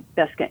how to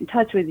best get in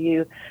touch with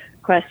you,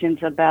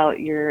 questions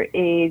about your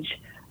age,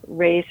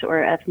 race,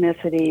 or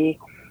ethnicity,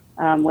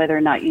 whether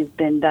or not you've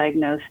been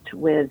diagnosed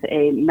with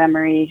a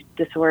memory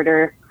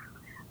disorder,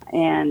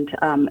 and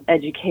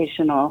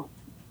educational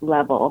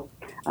level.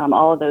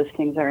 All of those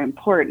things are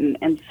important.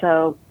 And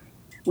so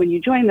when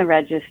you join the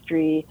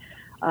registry,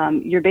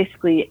 you're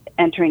basically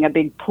entering a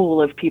big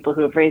pool of people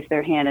who have raised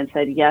their hand and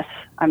said, yes,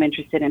 I'm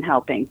interested in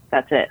helping.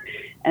 That's it.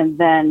 And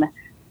then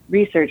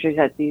researchers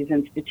at these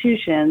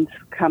institutions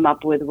come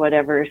up with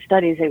whatever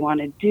studies they want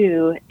to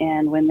do.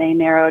 And when they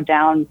narrow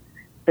down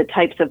the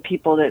types of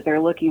people that they're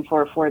looking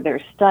for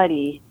their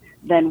study,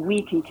 then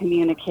we can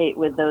communicate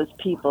with those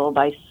people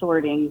by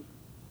sorting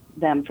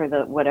them for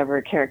the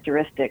whatever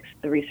characteristics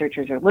the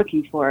researchers are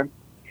looking for.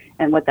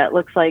 And what that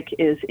looks like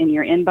is in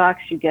your inbox,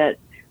 you get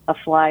a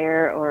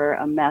flyer or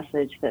a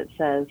message that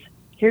says,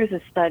 here's a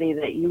study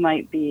that you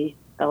might be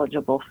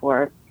eligible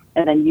for.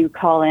 And then you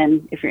call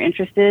in if you're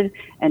interested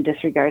and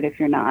disregard if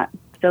you're not.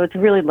 So it's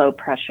really low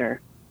pressure.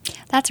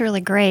 That's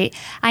really great.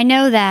 I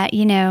know that,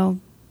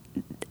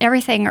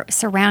 everything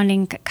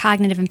surrounding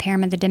cognitive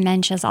impairment, the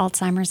dementias,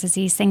 Alzheimer's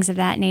disease, things of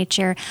that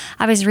nature.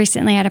 I was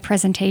recently at a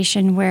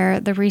presentation where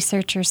the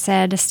researcher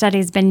said a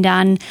study's been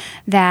done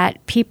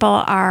that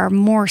people are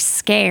more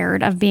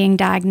scared of being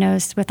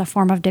diagnosed with a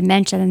form of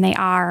dementia than they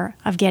are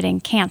of getting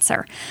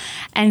cancer.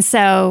 And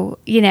so,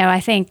 I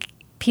think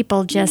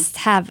people just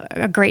have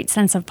a great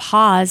sense of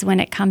pause when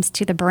it comes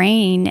to the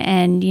brain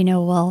and,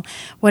 well,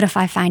 what if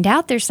I find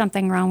out there's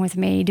something wrong with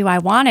me? Do I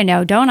want to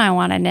know? Don't I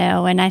want to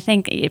know? And I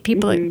think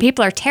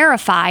people are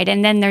terrified.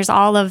 And then there's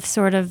all of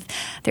sort of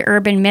the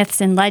urban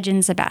myths and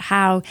legends about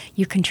how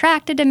you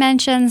contract a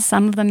dementia.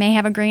 Some of them may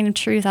have a grain of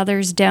truth,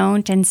 others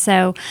don't. And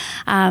so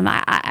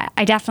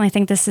I definitely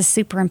think this is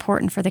super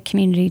important for the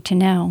community to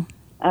know.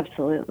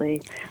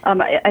 Absolutely.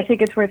 I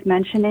think it's worth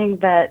mentioning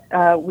that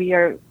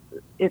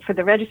for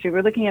the registry,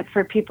 we're looking at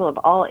for people of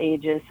all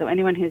ages, so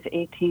anyone who's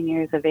 18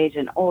 years of age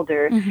and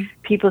older,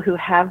 people who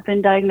have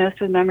been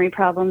diagnosed with memory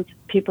problems,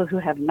 people who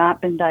have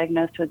not been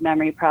diagnosed with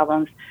memory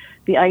problems.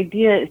 The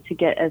idea is to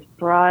get as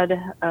broad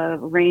a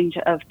range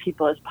of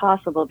people as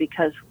possible,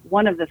 because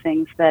one of the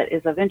things that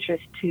is of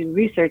interest to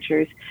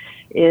researchers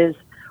is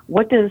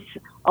what does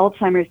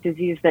Alzheimer's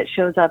disease that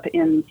shows up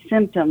in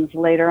symptoms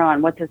later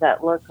on, what does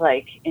that look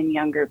like in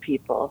younger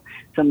people?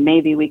 So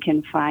maybe we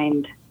can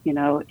find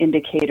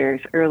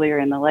indicators earlier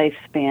in the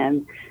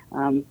lifespan,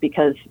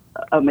 because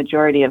a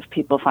majority of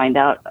people find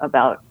out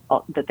about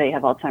that they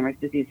have Alzheimer's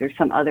disease or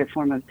some other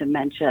form of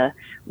dementia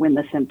when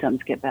the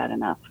symptoms get bad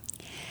enough.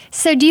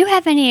 So do you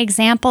have any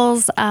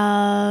examples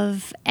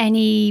of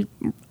any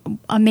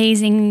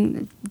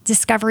amazing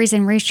discoveries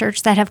and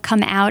research that have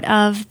come out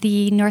of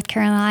the North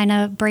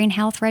Carolina Brain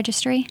Health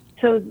Registry?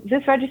 So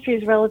this registry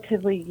is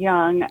relatively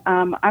young.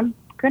 I'm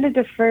going to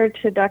defer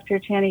to Dr.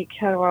 Chani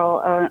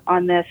Ketterwall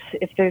on this,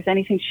 if there's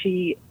anything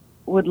she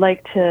would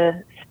like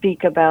to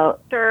speak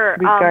about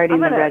regarding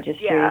the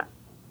registry. Yeah.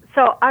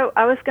 So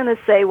I was going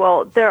to say,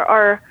 well, there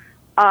are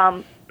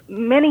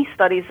many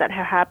studies that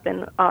have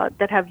happened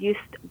that have used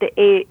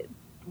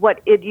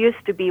what it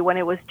used to be when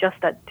it was just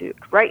at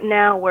Duke. Right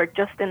now, we're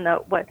just in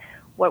the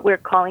what we're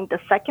calling the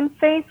second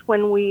phase,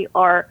 when we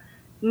are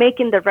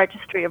making the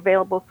registry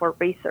available for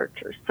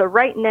researchers. So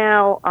right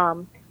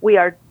now, we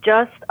are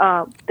just,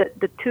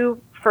 the two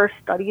first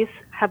studies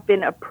have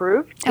been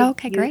approved to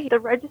use the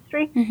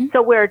registry.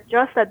 So we're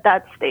just at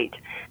that stage.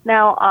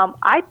 Now,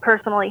 I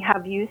personally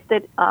have used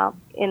it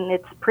in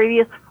its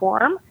previous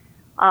form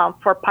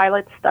for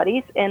pilot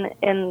studies,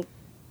 and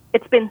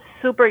it's been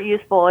super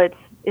useful.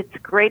 It's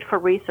great for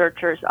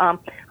researchers.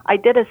 I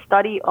did a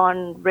study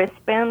on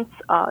wristbands,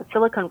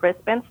 silicone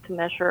wristbands, to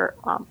measure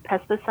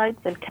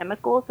pesticides and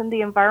chemicals in the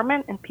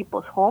environment in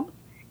people's homes,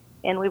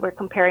 and we were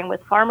comparing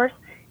with farmers.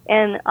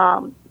 And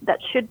that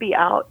should be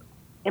out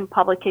in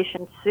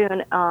publication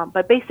soon.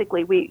 But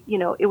basically,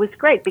 it was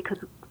great because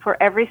for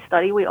every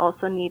study, we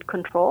also need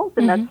controls,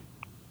 and that's,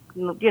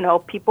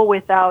 people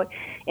without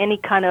any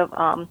kind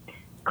of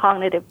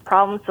cognitive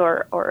problems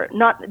or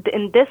not.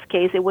 In this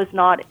case, it was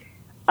not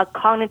a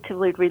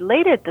cognitively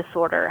related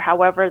disorder.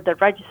 However, the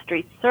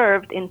registry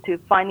served into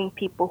finding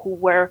people who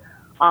were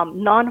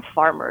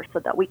non-farmers so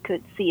that we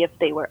could see if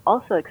they were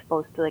also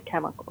exposed to the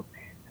chemicals.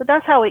 So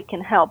that's how it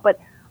can help. But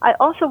I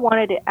also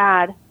wanted to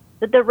add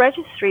that the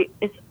registry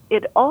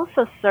it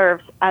also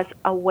serves as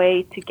a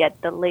way to get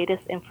the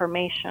latest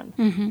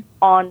information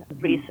on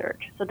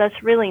research. So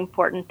that's really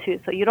important too.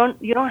 So you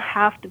don't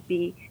have to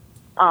be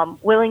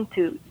willing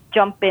to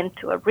jump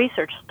into a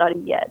research study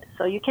yet.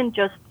 So you can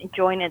just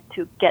join it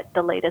to get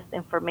the latest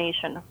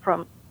information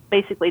from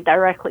basically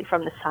directly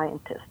from the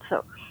scientists.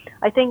 So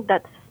I think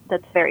that's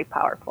very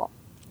powerful.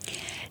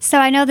 So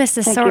I know this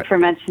is Thank you for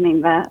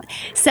mentioning that.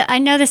 So I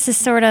know this is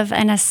sort of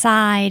an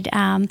aside,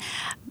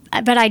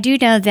 but I do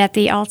know that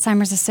the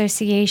Alzheimer's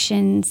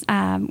Association's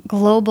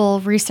global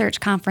research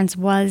conference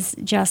was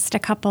just a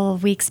couple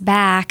of weeks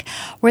back.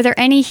 Were there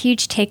any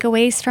huge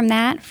takeaways from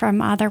that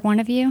from either one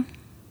of you?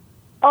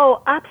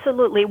 Oh,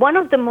 absolutely. One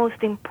of the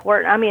most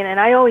important, and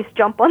I always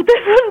jump on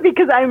this one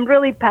because I'm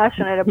really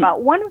passionate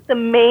about one of the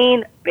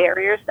main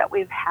barriers that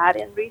we've had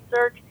in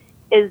research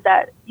is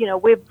that,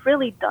 we've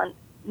really done,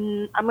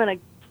 I'm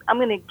going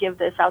to give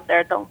this out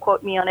there, don't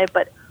quote me on it,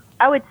 but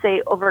I would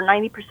say over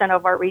 90%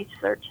 of our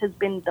research has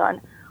been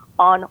done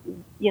on,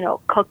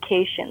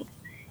 Caucasians.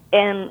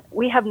 And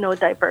we have no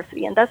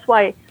diversity. And that's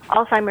why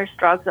Alzheimer's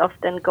drugs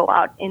often go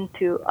out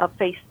into a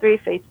phase 3,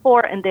 phase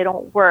 4, and they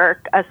don't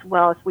work as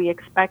well as we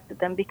expected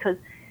them because,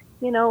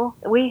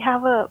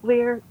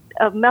 we're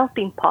a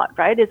melting pot,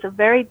 right? It's a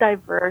very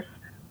diverse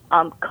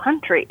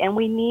country, and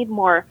we need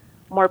more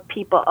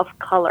people of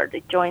color to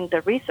join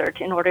the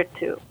research in order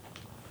to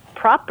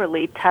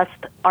properly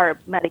test our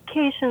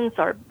medications,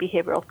 our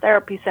behavioral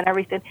therapies and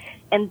everything,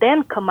 and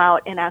then come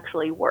out and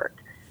actually work.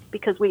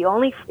 Because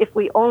if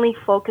we only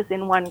focus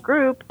in one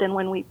group, then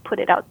when we put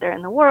it out there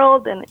in the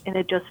world and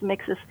it just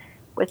mixes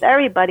with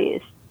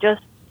everybody,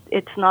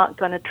 it's not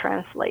going to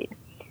translate.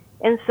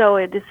 And so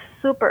it is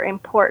super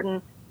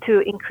important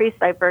to increase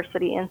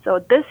diversity. And so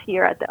this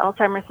year at the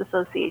Alzheimer's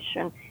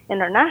Association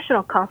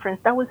International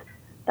Conference, that was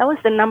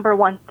the number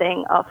one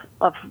thing of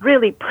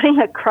really putting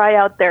a cry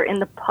out there in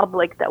the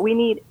public that we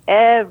need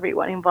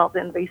everyone involved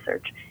in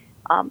research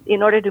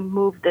in order to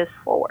move this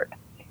forward.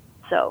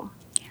 So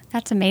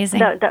that's amazing.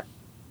 That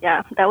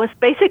was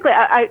basically,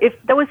 if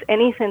there was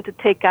anything to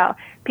take out,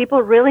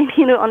 people really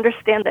need to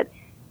understand that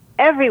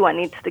everyone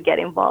needs to get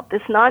involved.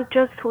 It's not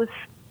just who's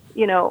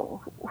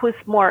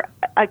more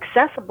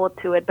accessible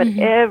to it, but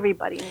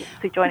everybody needs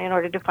to join in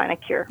order to find a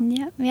cure.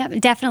 Yeah,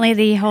 definitely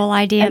the whole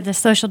idea of the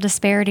social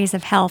disparities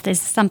of health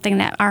is something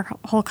that our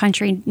whole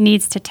country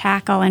needs to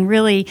tackle and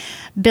really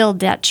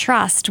build that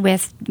trust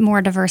with more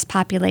diverse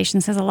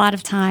populations. Because a lot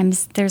of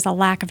times there's a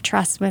lack of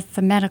trust with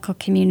the medical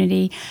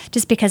community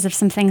just because of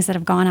some things that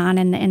have gone on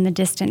in the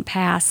distant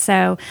past.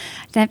 So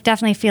I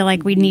definitely feel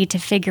like we need to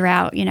figure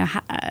out,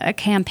 a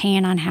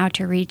campaign on how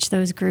to reach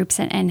those groups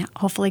and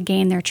hopefully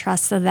gain their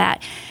trust so that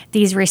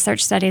these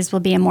research studies will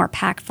be more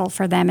impactful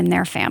for them and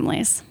their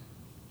families.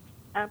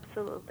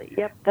 Absolutely.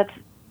 Yep. That's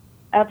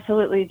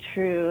absolutely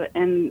true.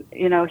 And,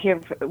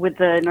 here with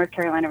the North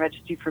Carolina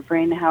Registry for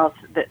Brain Health,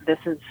 this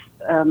is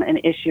an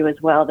issue as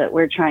well, that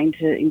we're trying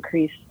to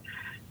increase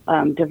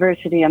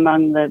diversity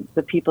among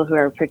the people who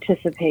are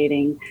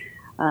participating,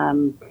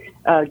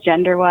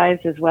 gender-wise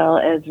as well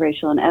as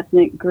racial and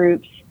ethnic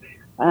groups.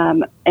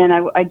 And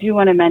I do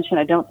want to mention,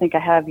 I don't think I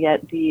have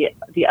yet, the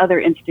other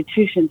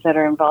institutions that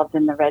are involved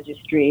in the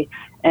registry,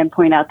 and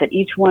point out that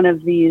each one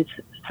of these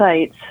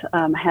sites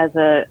has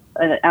an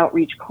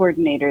outreach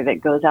coordinator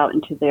that goes out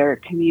into their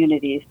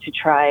communities to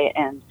try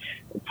and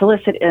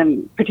solicit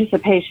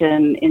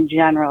participation in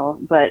general,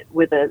 but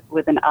with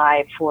an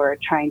eye for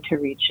trying to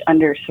reach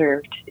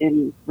underserved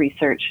in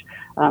research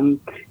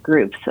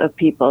groups of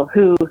people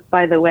who,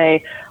 by the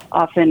way,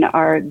 often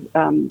are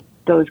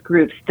those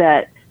groups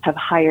that have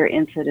higher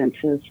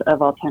incidences of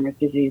Alzheimer's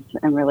disease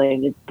and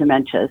related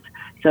dementias.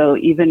 So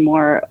even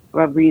more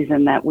a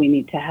reason that we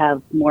need to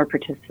have more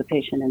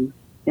participation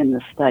in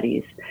the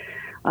studies.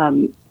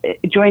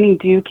 Joining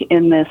Duke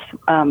in this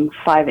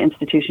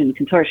 5-institution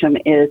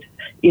consortium is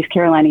East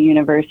Carolina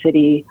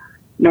University,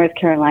 North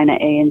Carolina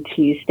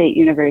A&T State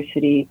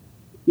University,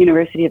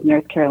 University of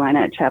North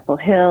Carolina at Chapel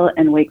Hill,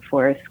 and Wake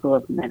Forest School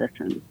of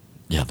Medicine.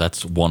 Yeah,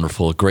 that's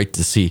wonderful. Great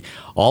to see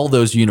all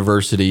those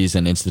universities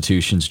and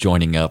institutions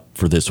joining up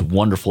for this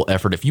wonderful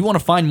effort. If you want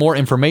to find more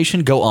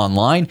information, go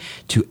online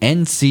to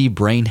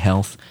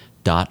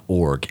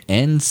ncbrainhealth.org,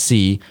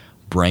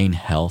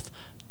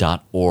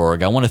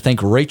 ncbrainhealth.org. I want to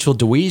thank Rachel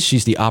DeWeese.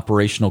 She's the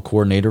operational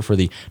coordinator for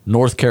the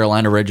North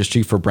Carolina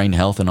Registry for Brain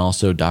Health, and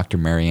also Dr.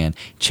 Marianne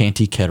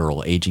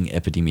Chanty-Ketterl, aging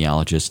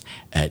epidemiologist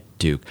at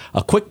Duke.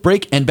 A quick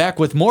break and back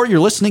with more. You're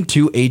listening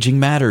to Aging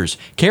Matters,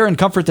 care and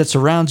comfort that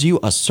surrounds you,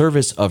 a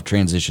service of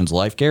Transitions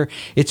Life Care.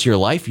 It's your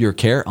life, your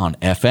care on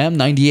FM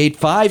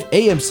 98.5,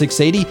 AM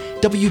 680,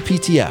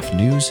 WPTF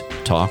News,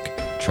 Talk,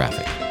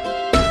 Traffic.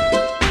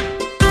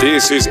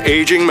 This is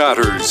Aging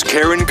Matters,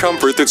 care and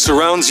comfort that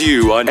surrounds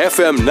you on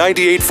FM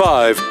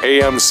 98.5,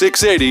 AM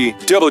 680,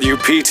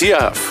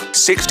 WPTF.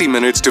 60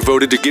 minutes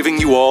devoted to giving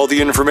you all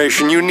the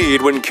information you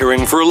need when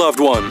caring for a loved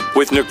one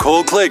with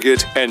Nicole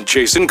Claggett and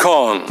Jason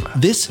Kong.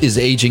 This is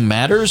Aging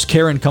Matters,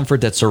 care and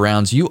comfort that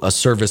surrounds you, a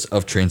service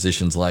of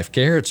Transitions Life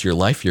Care. It's your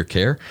life, your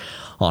care.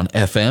 On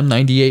FM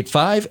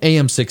 98.5,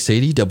 AM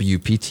 680,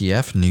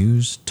 WPTF,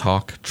 News,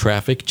 Talk,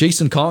 Traffic.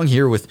 Jason Kong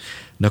here with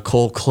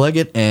Nicole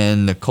Claggett.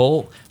 And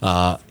Nicole,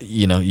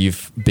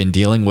 you've been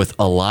dealing with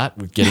a lot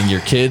with getting your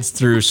kids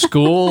through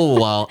school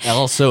while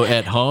also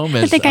at home.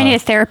 I think I need a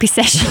therapy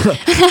session.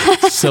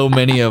 So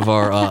many of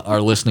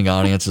our listening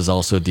audience is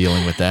also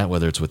dealing with that,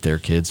 whether it's with their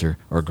kids or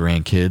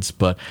grandkids.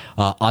 But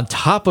on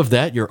top of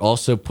that, you're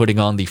also putting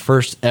on the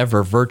first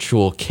ever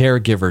virtual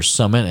Caregiver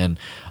Summit, and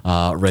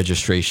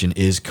registration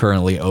is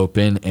currently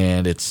open,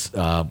 and it's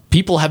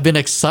people have been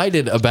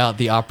excited about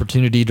the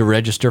opportunity to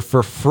register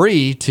for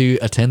free to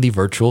attend the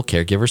virtual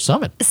Caregiver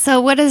Summit. So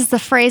what is the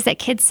phrase that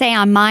kids say?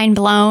 I'm mind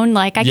blown.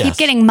 I keep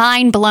getting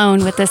mind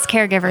blown with this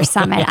Caregiver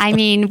Summit. I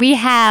mean, we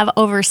have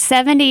over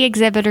 70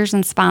 exhibitors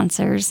and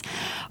sponsors.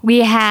 We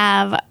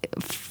have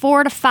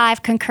 4 to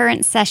 5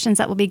 concurrent sessions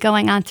that will be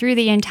going on through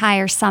the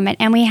entire summit,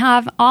 and we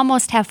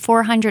almost have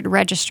 400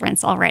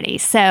 registrants already.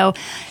 So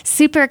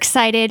super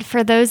excited.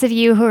 For those of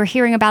you who are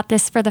hearing about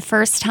this for the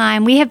first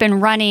time, we have been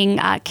running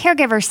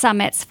caregiver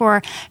summits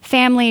for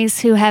families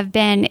who have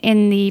been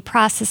in the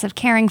process of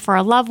caring for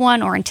a loved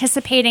one or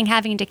anticipating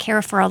having to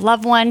care for a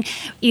loved one,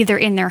 either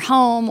in their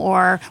home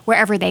or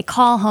wherever they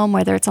call home,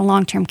 whether it's a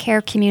long-term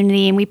care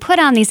community. And we put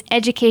on these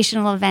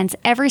educational events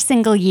every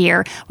single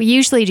year. We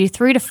usually do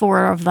 3 to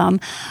 4 of them,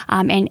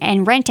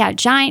 and rent out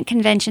giant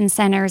convention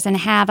centers and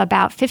have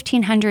about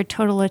 1,500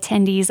 total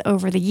attendees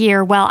over the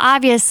year. Well,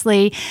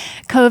 obviously,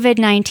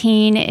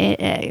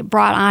 COVID-19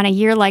 brought on a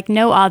year like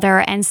no other,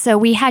 and so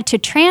we had to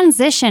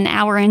transition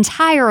our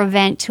entire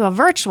event to a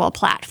virtual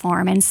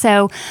platform. And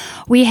so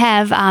we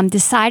have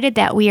decided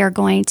that we are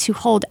going to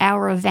hold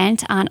our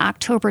event on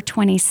October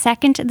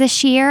 22nd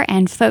this year,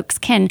 and folks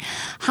can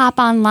hop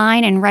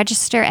online and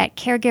register at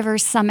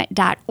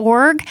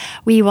caregiversummit.org.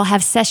 We will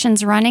have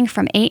sessions running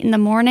from 8 in the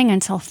morning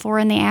until 4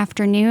 in the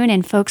afternoon,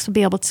 and folks will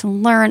be able to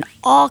learn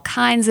all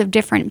kinds of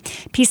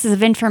different pieces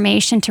of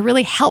information to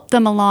really help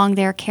them along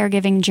their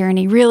caregiving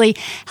journey, really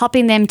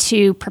helping them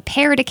to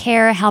prepare to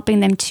care, helping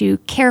them to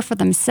care for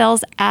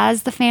themselves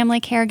as the family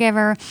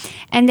caregiver.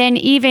 And then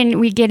even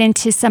we get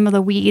into some of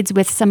the weeds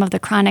with some of the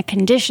chronic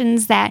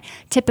conditions that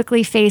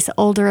typically face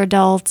older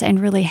adults, and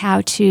really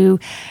how to,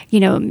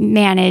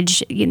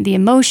 manage the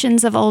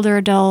emotions of older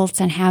adults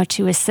and how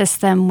to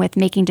assist them with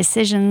making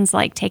decisions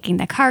like taking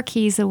the car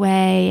keys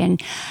away,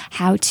 and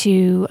how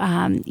to,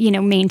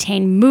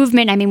 maintain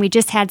movement. I mean, we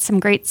just had some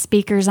great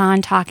speakers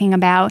on talking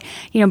about,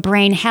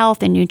 brain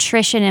health and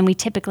nutrition, and we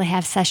typically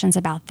have sessions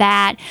about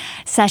that,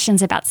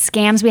 sessions about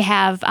scams. We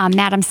have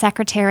Madam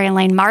Secretary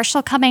Elaine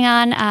Marshall coming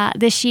on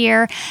this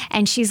year,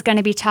 and she's going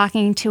to be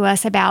talking to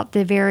us about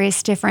the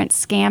various different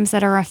scams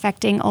that are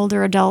affecting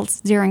older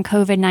adults during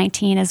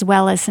COVID-19, as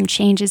well as some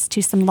changes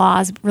to some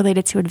laws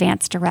related to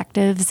advance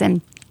directives.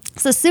 And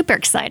so super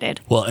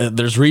excited. Well,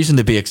 there's reason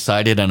to be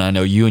excited, and I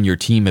know you and your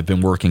team have been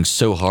working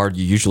so hard.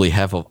 You usually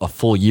have a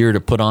full year to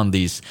put on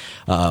these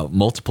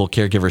multiple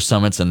caregiver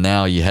summits, and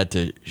now you had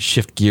to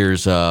shift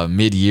gears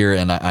mid-year,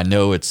 and I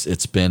know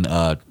it's been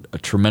a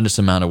tremendous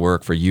amount of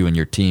work for you and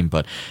your team,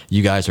 but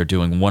you guys are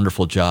doing a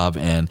wonderful job.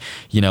 And,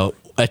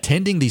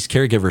 attending these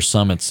caregiver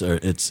summits,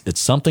 it's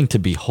something to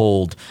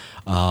behold.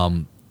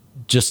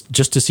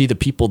 Just to see the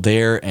people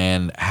there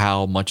and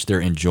how much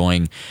they're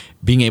enjoying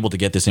being able to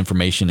get this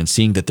information, and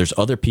seeing that there's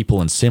other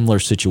people in similar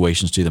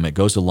situations to them, it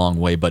goes a long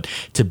way. But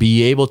to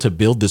be able to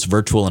build this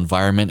virtual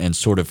environment and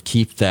sort of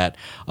keep that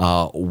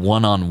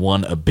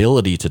one-on-one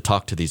ability to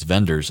talk to these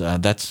vendors,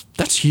 that's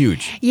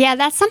huge. Yeah,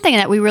 that's something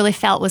that we really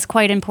felt was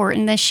quite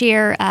important this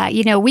year.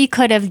 We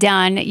could have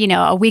done,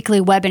 a weekly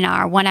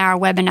webinar, 1-hour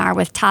webinar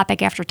with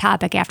topic after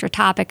topic after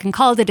topic and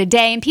called it a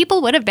day, and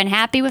people would have been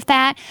happy with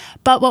that.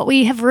 But what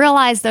we have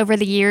realized over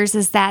the years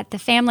is that the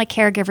family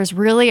caregivers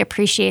really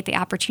appreciate the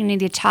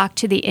opportunity to talk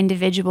to the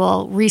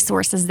individual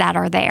resources that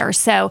are there.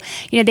 So,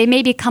 they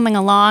may be coming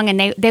along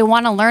and they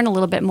want to learn a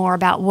little bit more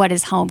about what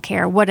is home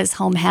care, what is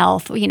home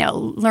health,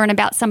 learn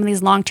about some of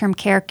these long-term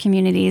care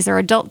communities or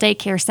adult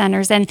daycare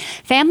centers. And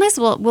families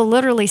will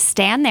literally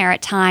stand there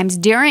at times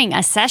during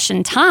a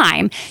session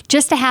time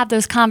just to have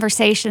those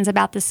conversations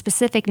about the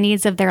specific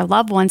needs of their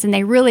loved ones. And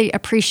they really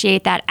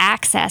appreciate that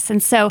access.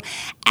 And so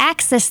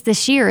access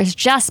this year has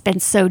just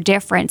been so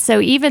different. So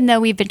even though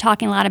we've been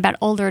talking a lot about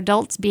older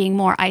adults being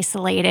more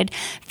isolated,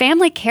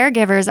 family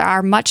caregivers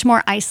are much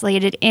more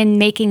isolated in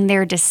making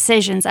their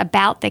decisions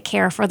about the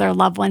care for their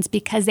loved ones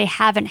because they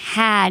haven't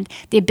had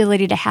the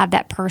ability to have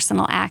that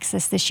personal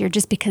access this year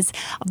just because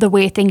of the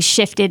way things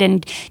shifted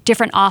and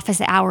different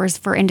office hours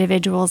for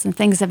individuals and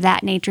things of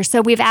that nature.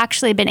 So we've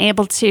actually been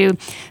able to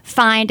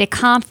find a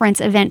conference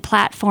event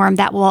platform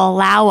that will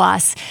allow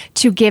us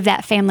to give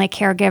that family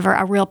caregiver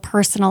a real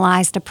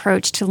personalized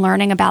approach to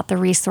learning about the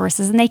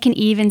resources. And they can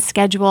even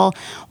schedule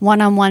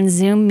one-on-one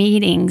Zoom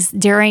meetings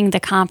during the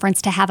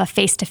conference to have a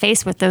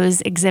face-to-face with those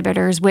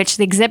exhibitors, which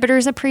the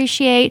exhibitors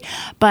appreciate,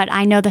 but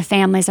I know the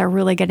families are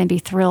really going to be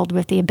thrilled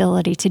with the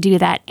ability to do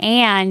that.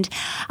 And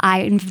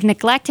I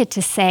neglected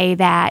to say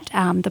that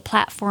the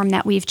platform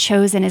that we've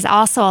chosen is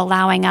also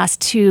allowing us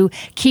to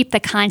keep the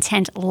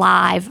content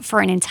live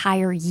for an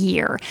entire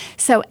year.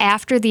 So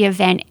after the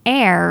event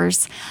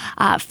airs,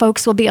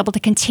 folks will be able to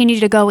continue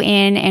to go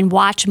in and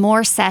watch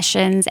more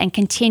sessions and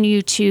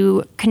continue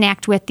to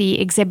connect with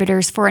the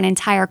exhibitors for an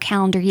entire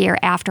calendar year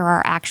after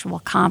our actual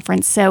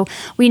conference. So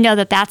we know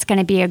that that's going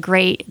to be a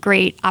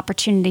great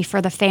opportunity for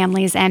the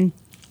families. And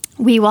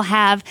we will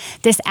have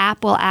this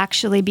app will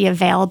actually be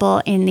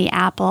available in the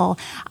Apple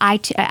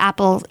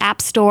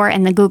App Store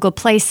and the Google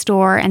Play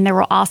Store, and there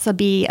will also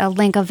be a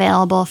link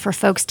available for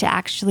folks to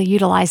actually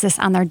utilize this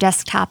on their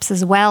desktops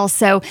as well.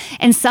 So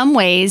in some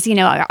ways,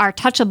 our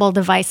touchable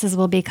devices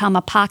will become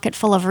a pocket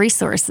full of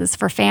resources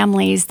for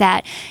families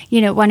that,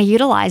 want to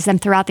utilize them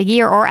throughout the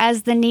year or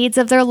as the needs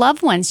of their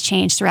loved ones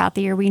change throughout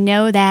the year. We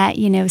know that,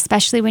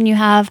 especially when you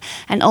have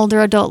an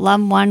older adult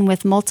loved one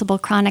with multiple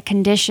chronic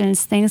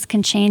conditions, things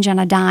can change on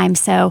a dime.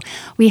 So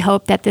we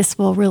hope that this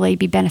will really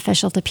be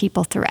beneficial to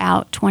people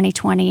throughout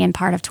 2020 and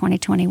part of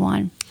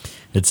 2021.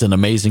 It's an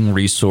amazing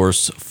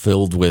resource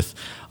filled with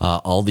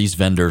all these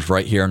vendors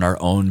right here in our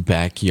own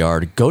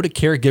backyard. Go to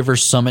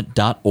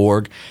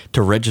caregiversummit.org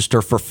to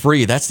register for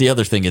free. That's the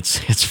other thing.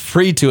 It's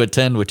free to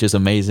attend, which is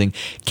amazing.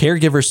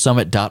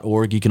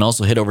 Caregiversummit.org. You can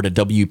also head over to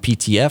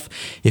WPTF.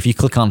 If you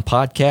click on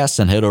podcasts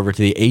and head over to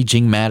the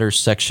Aging Matters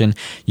section,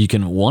 you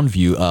can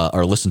view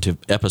or listen to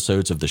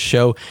episodes of the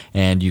show,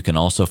 and you can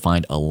also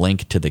find a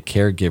link to the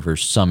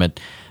Caregivers Summit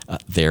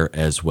there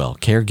as well.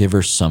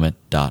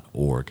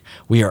 Caregiversummit.org.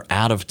 We are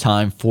out of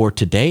time for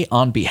today.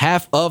 On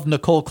behalf of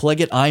Nicole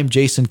Claggett, I'm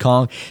Jason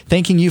Kong,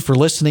 thanking you for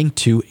listening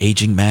to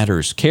Aging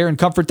Matters. Care and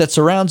comfort that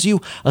surrounds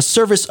you, a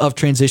service of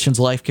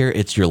Transitions Life Care.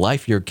 It's your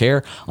life, your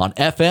care on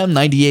FM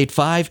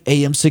 98.5,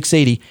 AM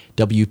 680,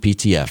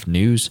 WPTF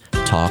News,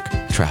 Talk,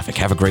 Traffic.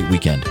 Have a great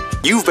weekend.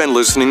 You've been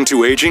listening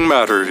to Aging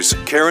Matters,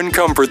 care and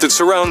comfort that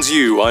surrounds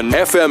you on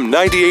FM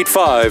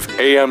 98.5,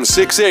 AM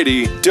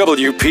 680,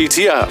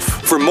 WPTF.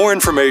 For more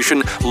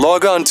information,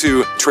 log on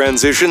to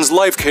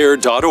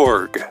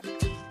transitionslifecare.org.